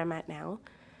job that I'm at now.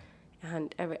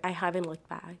 And I haven't looked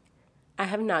back. I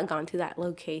have not gone to that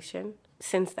location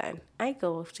since then. I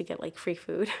go to get like free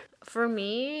food. For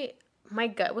me, my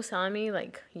gut was telling me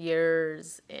like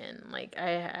years in, like I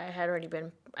had already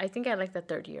been, I think at like the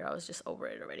third year, I was just over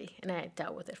it already. And I had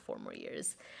dealt with it 4 more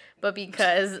years. But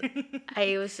because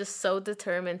I was just so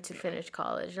determined to finish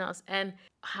college and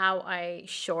how I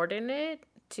shortened it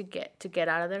to get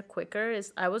out of there quicker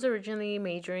is I was originally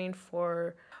majoring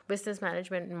for business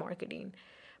management and marketing.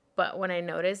 But when I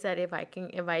noticed that if I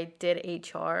did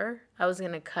HR, I was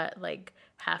going to cut like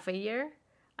half a year,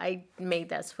 I made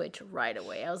that switch right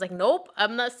away. I was like, nope,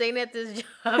 I'm not staying at this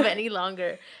job any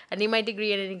longer. I need my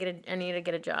degree and I need to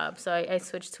get a job. So I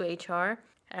switched to HR,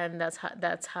 and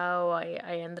that's how I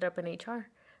ended up in HR.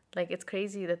 Like, it's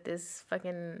crazy that this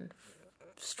fucking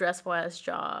stressful ass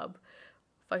job,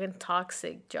 fucking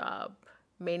toxic job,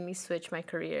 made me switch my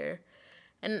career.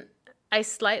 And I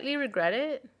slightly regret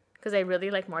it, because I really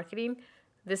like marketing.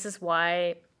 This is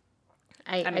why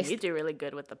you do really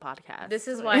good with the podcast. This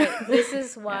is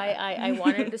why I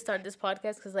wanted to start this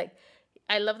podcast, because like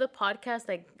I love the podcast,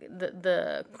 like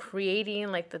the creating,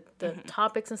 like the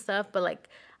topics and stuff, but like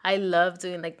I love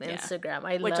doing like the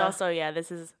Instagram.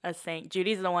 This is a saint.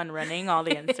 Judy's the one running all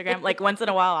the Instagram. Like once in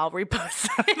a while I'll repost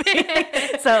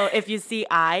something. So if you see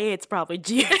it's probably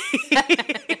Judy.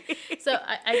 So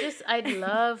I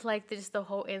love like just the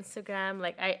whole Instagram.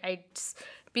 Like I just,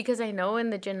 because I know in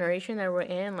the generation that we're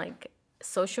in, like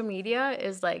social media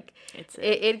is like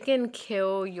it can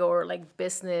kill your like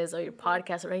business or your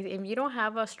podcast, right? If you don't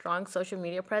have a strong social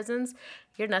media presence,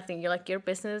 you're nothing. You're like, your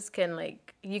business can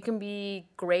like, you can be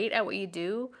great at what you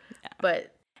do,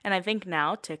 but and I think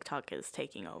now TikTok is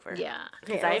taking over. Yeah.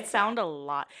 Because I found a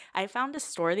lot. I found a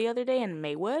store the other day in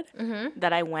Maywood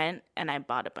that I went and I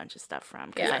bought a bunch of stuff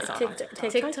from. Because I saw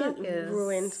TikTok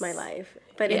ruined my life.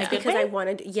 But it's because I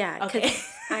wanted... because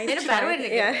in a bad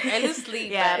way. I lose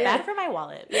sleep. Bad for my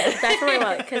wallet. Yeah, it's bad for my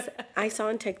wallet. Because I saw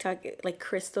on TikTok, like,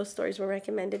 crystal stores were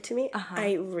recommended to me.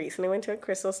 I recently went to a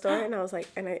crystal store and I was like...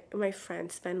 my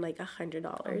friend spent like $100.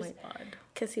 Oh my God.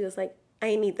 Because he was like,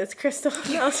 I need this crystal.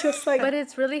 And I was just like... But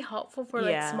it's really helpful for,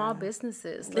 like, small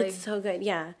businesses. Like, it's so good,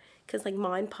 yeah. Because, like,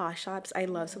 mom and pop shops, I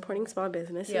love supporting small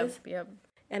businesses. Yep.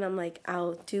 And I'm like,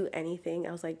 I'll do anything.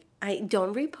 I was like, I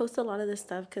don't repost a lot of this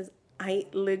stuff because I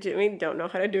legitimately don't know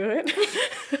how to do it.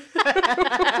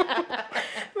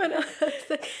 But I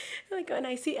was like, when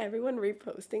I see everyone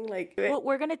reposting, like... Well,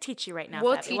 we're going to teach you right now,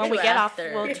 we'll Fabi. teach when you we get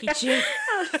after. off, we'll teach you.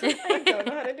 I don't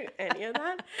know how to do any of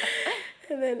that.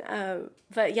 And then,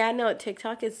 but yeah, no,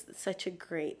 TikTok is such a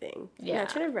great thing. Yeah. Not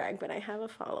trying to brag, but I have a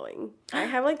following. I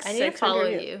have like 600. I need to follow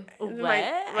you. What?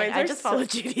 I just followed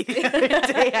Judy the other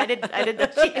day. I did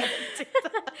that shit.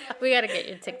 We got to get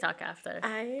your TikTok after.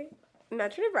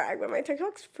 not trying to brag, but my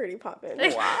TikTok's pretty poppin'.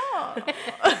 Wow.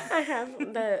 I have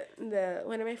the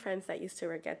one of my friends that used to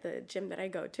work at the gym that I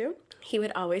go to. He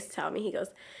would always tell me, he goes,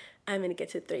 I'm gonna get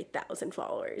to 3,000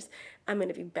 followers. I'm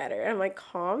gonna be better. I'm like,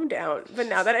 calm down. But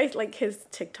now that I like his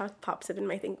TikTok pops up in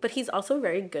my thing, but he's also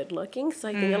very good looking. So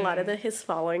I think a lot of his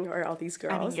following are all these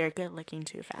girls. I mean, you're good looking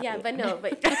too, Fabi. Yeah, but no,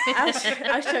 but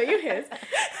I'll show you his,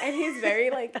 and he's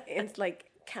very it's like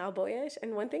cowboyish.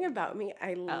 And one thing about me,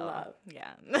 I love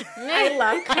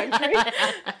country.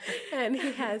 And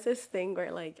he has this thing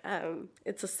where like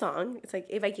it's a song. It's like,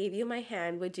 if I gave you my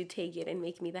hand, would you take it and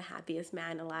make me the happiest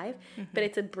man alive? But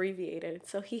it's abbreviated,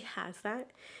 so he has that.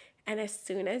 And as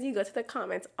soon as you go to the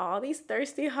comments, all these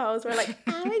thirsty hoes were like,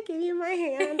 I would give you my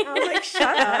hand. I was like,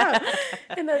 shut up.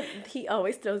 And then he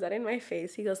always throws that in my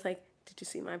face. He goes like, did you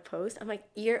see my post? I'm like,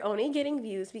 you're only getting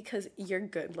views because you're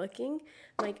good looking.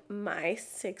 I'm like, my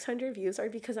 600 views are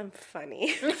because I'm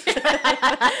funny.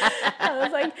 I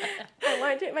was like, I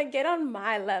want to like, get on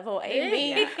my level,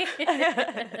 Amy.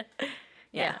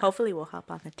 Yeah, hopefully we'll hop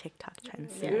on the TikTok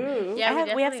trend soon.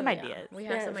 Yeah, we have some ideas. We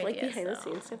have some like ideas. behind the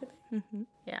scenes type of thing.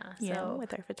 Yeah, So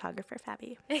with our photographer,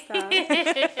 Fabi.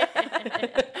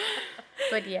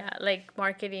 but yeah, like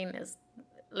marketing is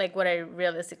like what I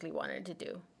realistically wanted to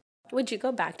do. Would you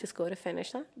go back to school to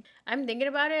finish that? I'm thinking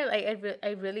about it. Like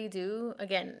I really do.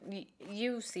 Again,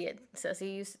 you see it,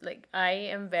 Ceci. Like I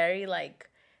am very like,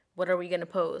 what are we gonna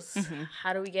post?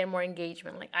 How do we get more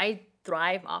engagement? Like I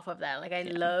thrive off of that. Like I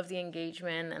love the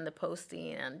engagement and the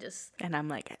posting and just. And I'm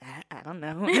like, I don't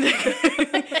know.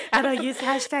 I don't use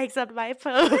hashtags on my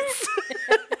posts.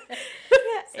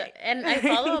 So, and I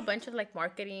follow a bunch of like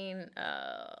marketing,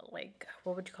 like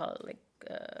what would you call it, like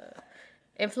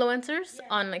influencers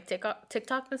on like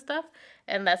TikTok and stuff,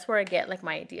 and that's where I get like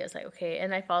my ideas. Like okay,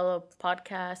 and I follow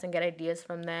podcasts and get ideas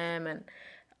from them, and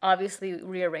obviously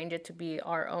rearrange it to be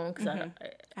our own because I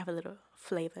have a little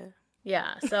flavor.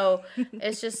 Yeah, so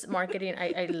it's just marketing.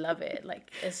 I love it.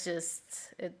 Like it's just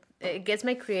it gets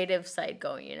my creative side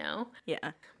going, you know.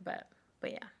 Yeah, but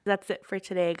yeah. That's it for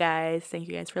today, guys. Thank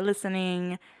you guys for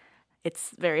listening.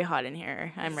 It's very hot in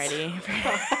here. I'm ready.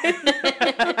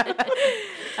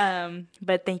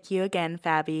 But thank you again,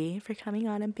 Fabi, for coming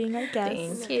on and being our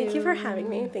guest. Thank you for having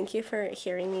me. Thank you for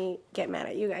hearing me get mad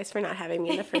at you guys for not having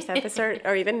me in the first episode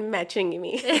or even mentioning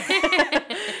me.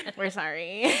 We're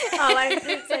sorry.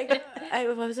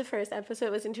 What was the first episode?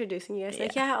 It was introducing you guys.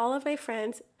 Like, all of my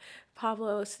friends,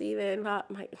 Pablo, Steven, I'm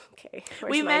like, okay.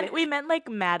 We meant like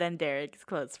Matt and Derek's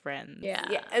close friends.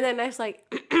 Yeah. And then I was like,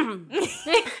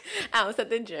 I was at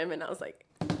the gym and I was like.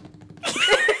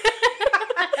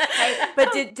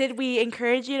 But did we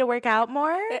encourage you to work out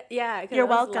more? Yeah. You're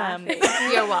welcome.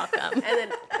 You're welcome. And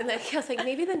then I was like,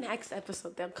 maybe the next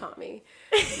episode they'll call me.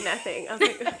 Nothing. I was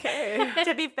like, okay.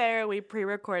 To be fair, we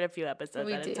pre-record a few episodes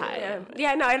at a time.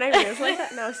 Yeah, no, and I realized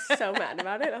that and I was so mad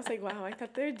about it. I was like, wow, I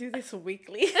thought they would do this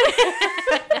weekly.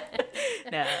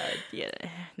 No, yeah,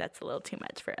 that's a little too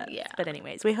much for us. Yeah. But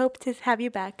anyways, we hope to have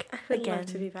you back I'd again. love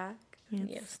to be back.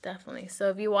 Yes, definitely. So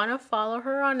if you want to follow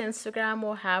her on Instagram,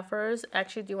 we'll have hers.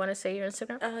 Actually, do you want to say your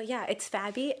Instagram? Yeah, it's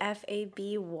Fabi,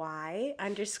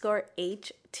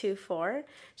 FABY_H24.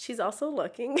 She's also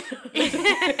looking.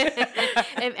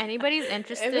 If anybody's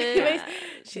interested,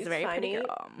 she's very funny. pretty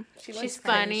girl. She's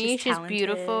funny. She's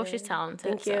beautiful. She's talented.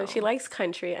 Thank you. So. She likes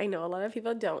country. I know a lot of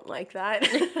people don't like that.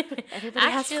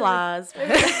 Everybody has flaws.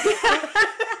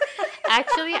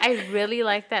 Actually, I really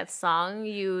like that song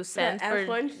you sent for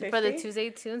F-150? the Tuesday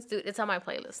Tunes. Dude, it's on my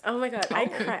playlist. Oh my God, I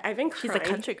cry. I've been crying. She's a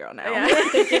country girl now. Yeah.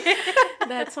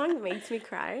 That song makes me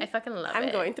cry. I fucking love it.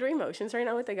 I'm going through emotions right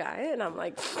now with the guy, and I'm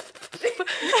like,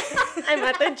 I'm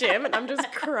at the gym, and I'm just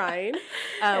crying.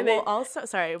 We'll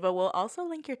also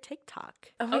link your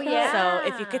TikTok. Oh my God. yeah. So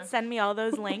if you could send me all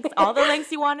those links, all the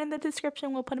links you want in the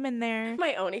description, we'll put them in there.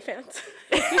 My OnlyFans.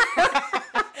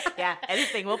 Yeah,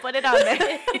 anything, we'll put it on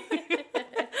there.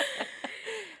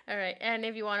 All right, and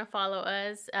if you want to follow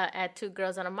us at Two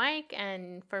Girls on a Mic,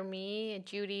 and for me,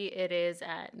 Judy, it is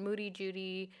at Moody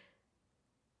Judy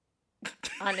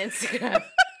on Instagram.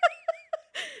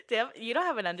 You don't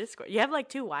have an underscore. You have like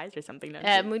 2 Y's or something, don't you?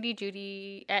 At Moody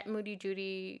Judy.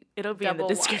 It'll be in the double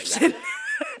Y, description.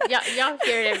 Y'all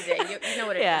hear it every day. You know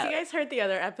what it is. Yeah. You guys heard the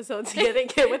other episodes. Get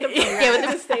with the program. Get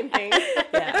with the same thing.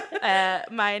 Yeah.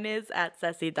 Mine is at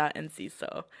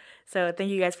ceci.enciso. So thank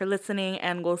you guys for listening,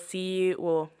 and we'll see you.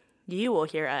 Well, you will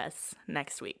hear us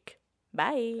next week.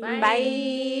 Bye. Bye.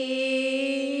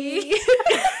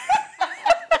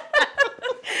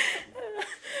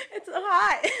 It's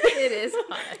hot. It is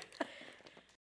hot.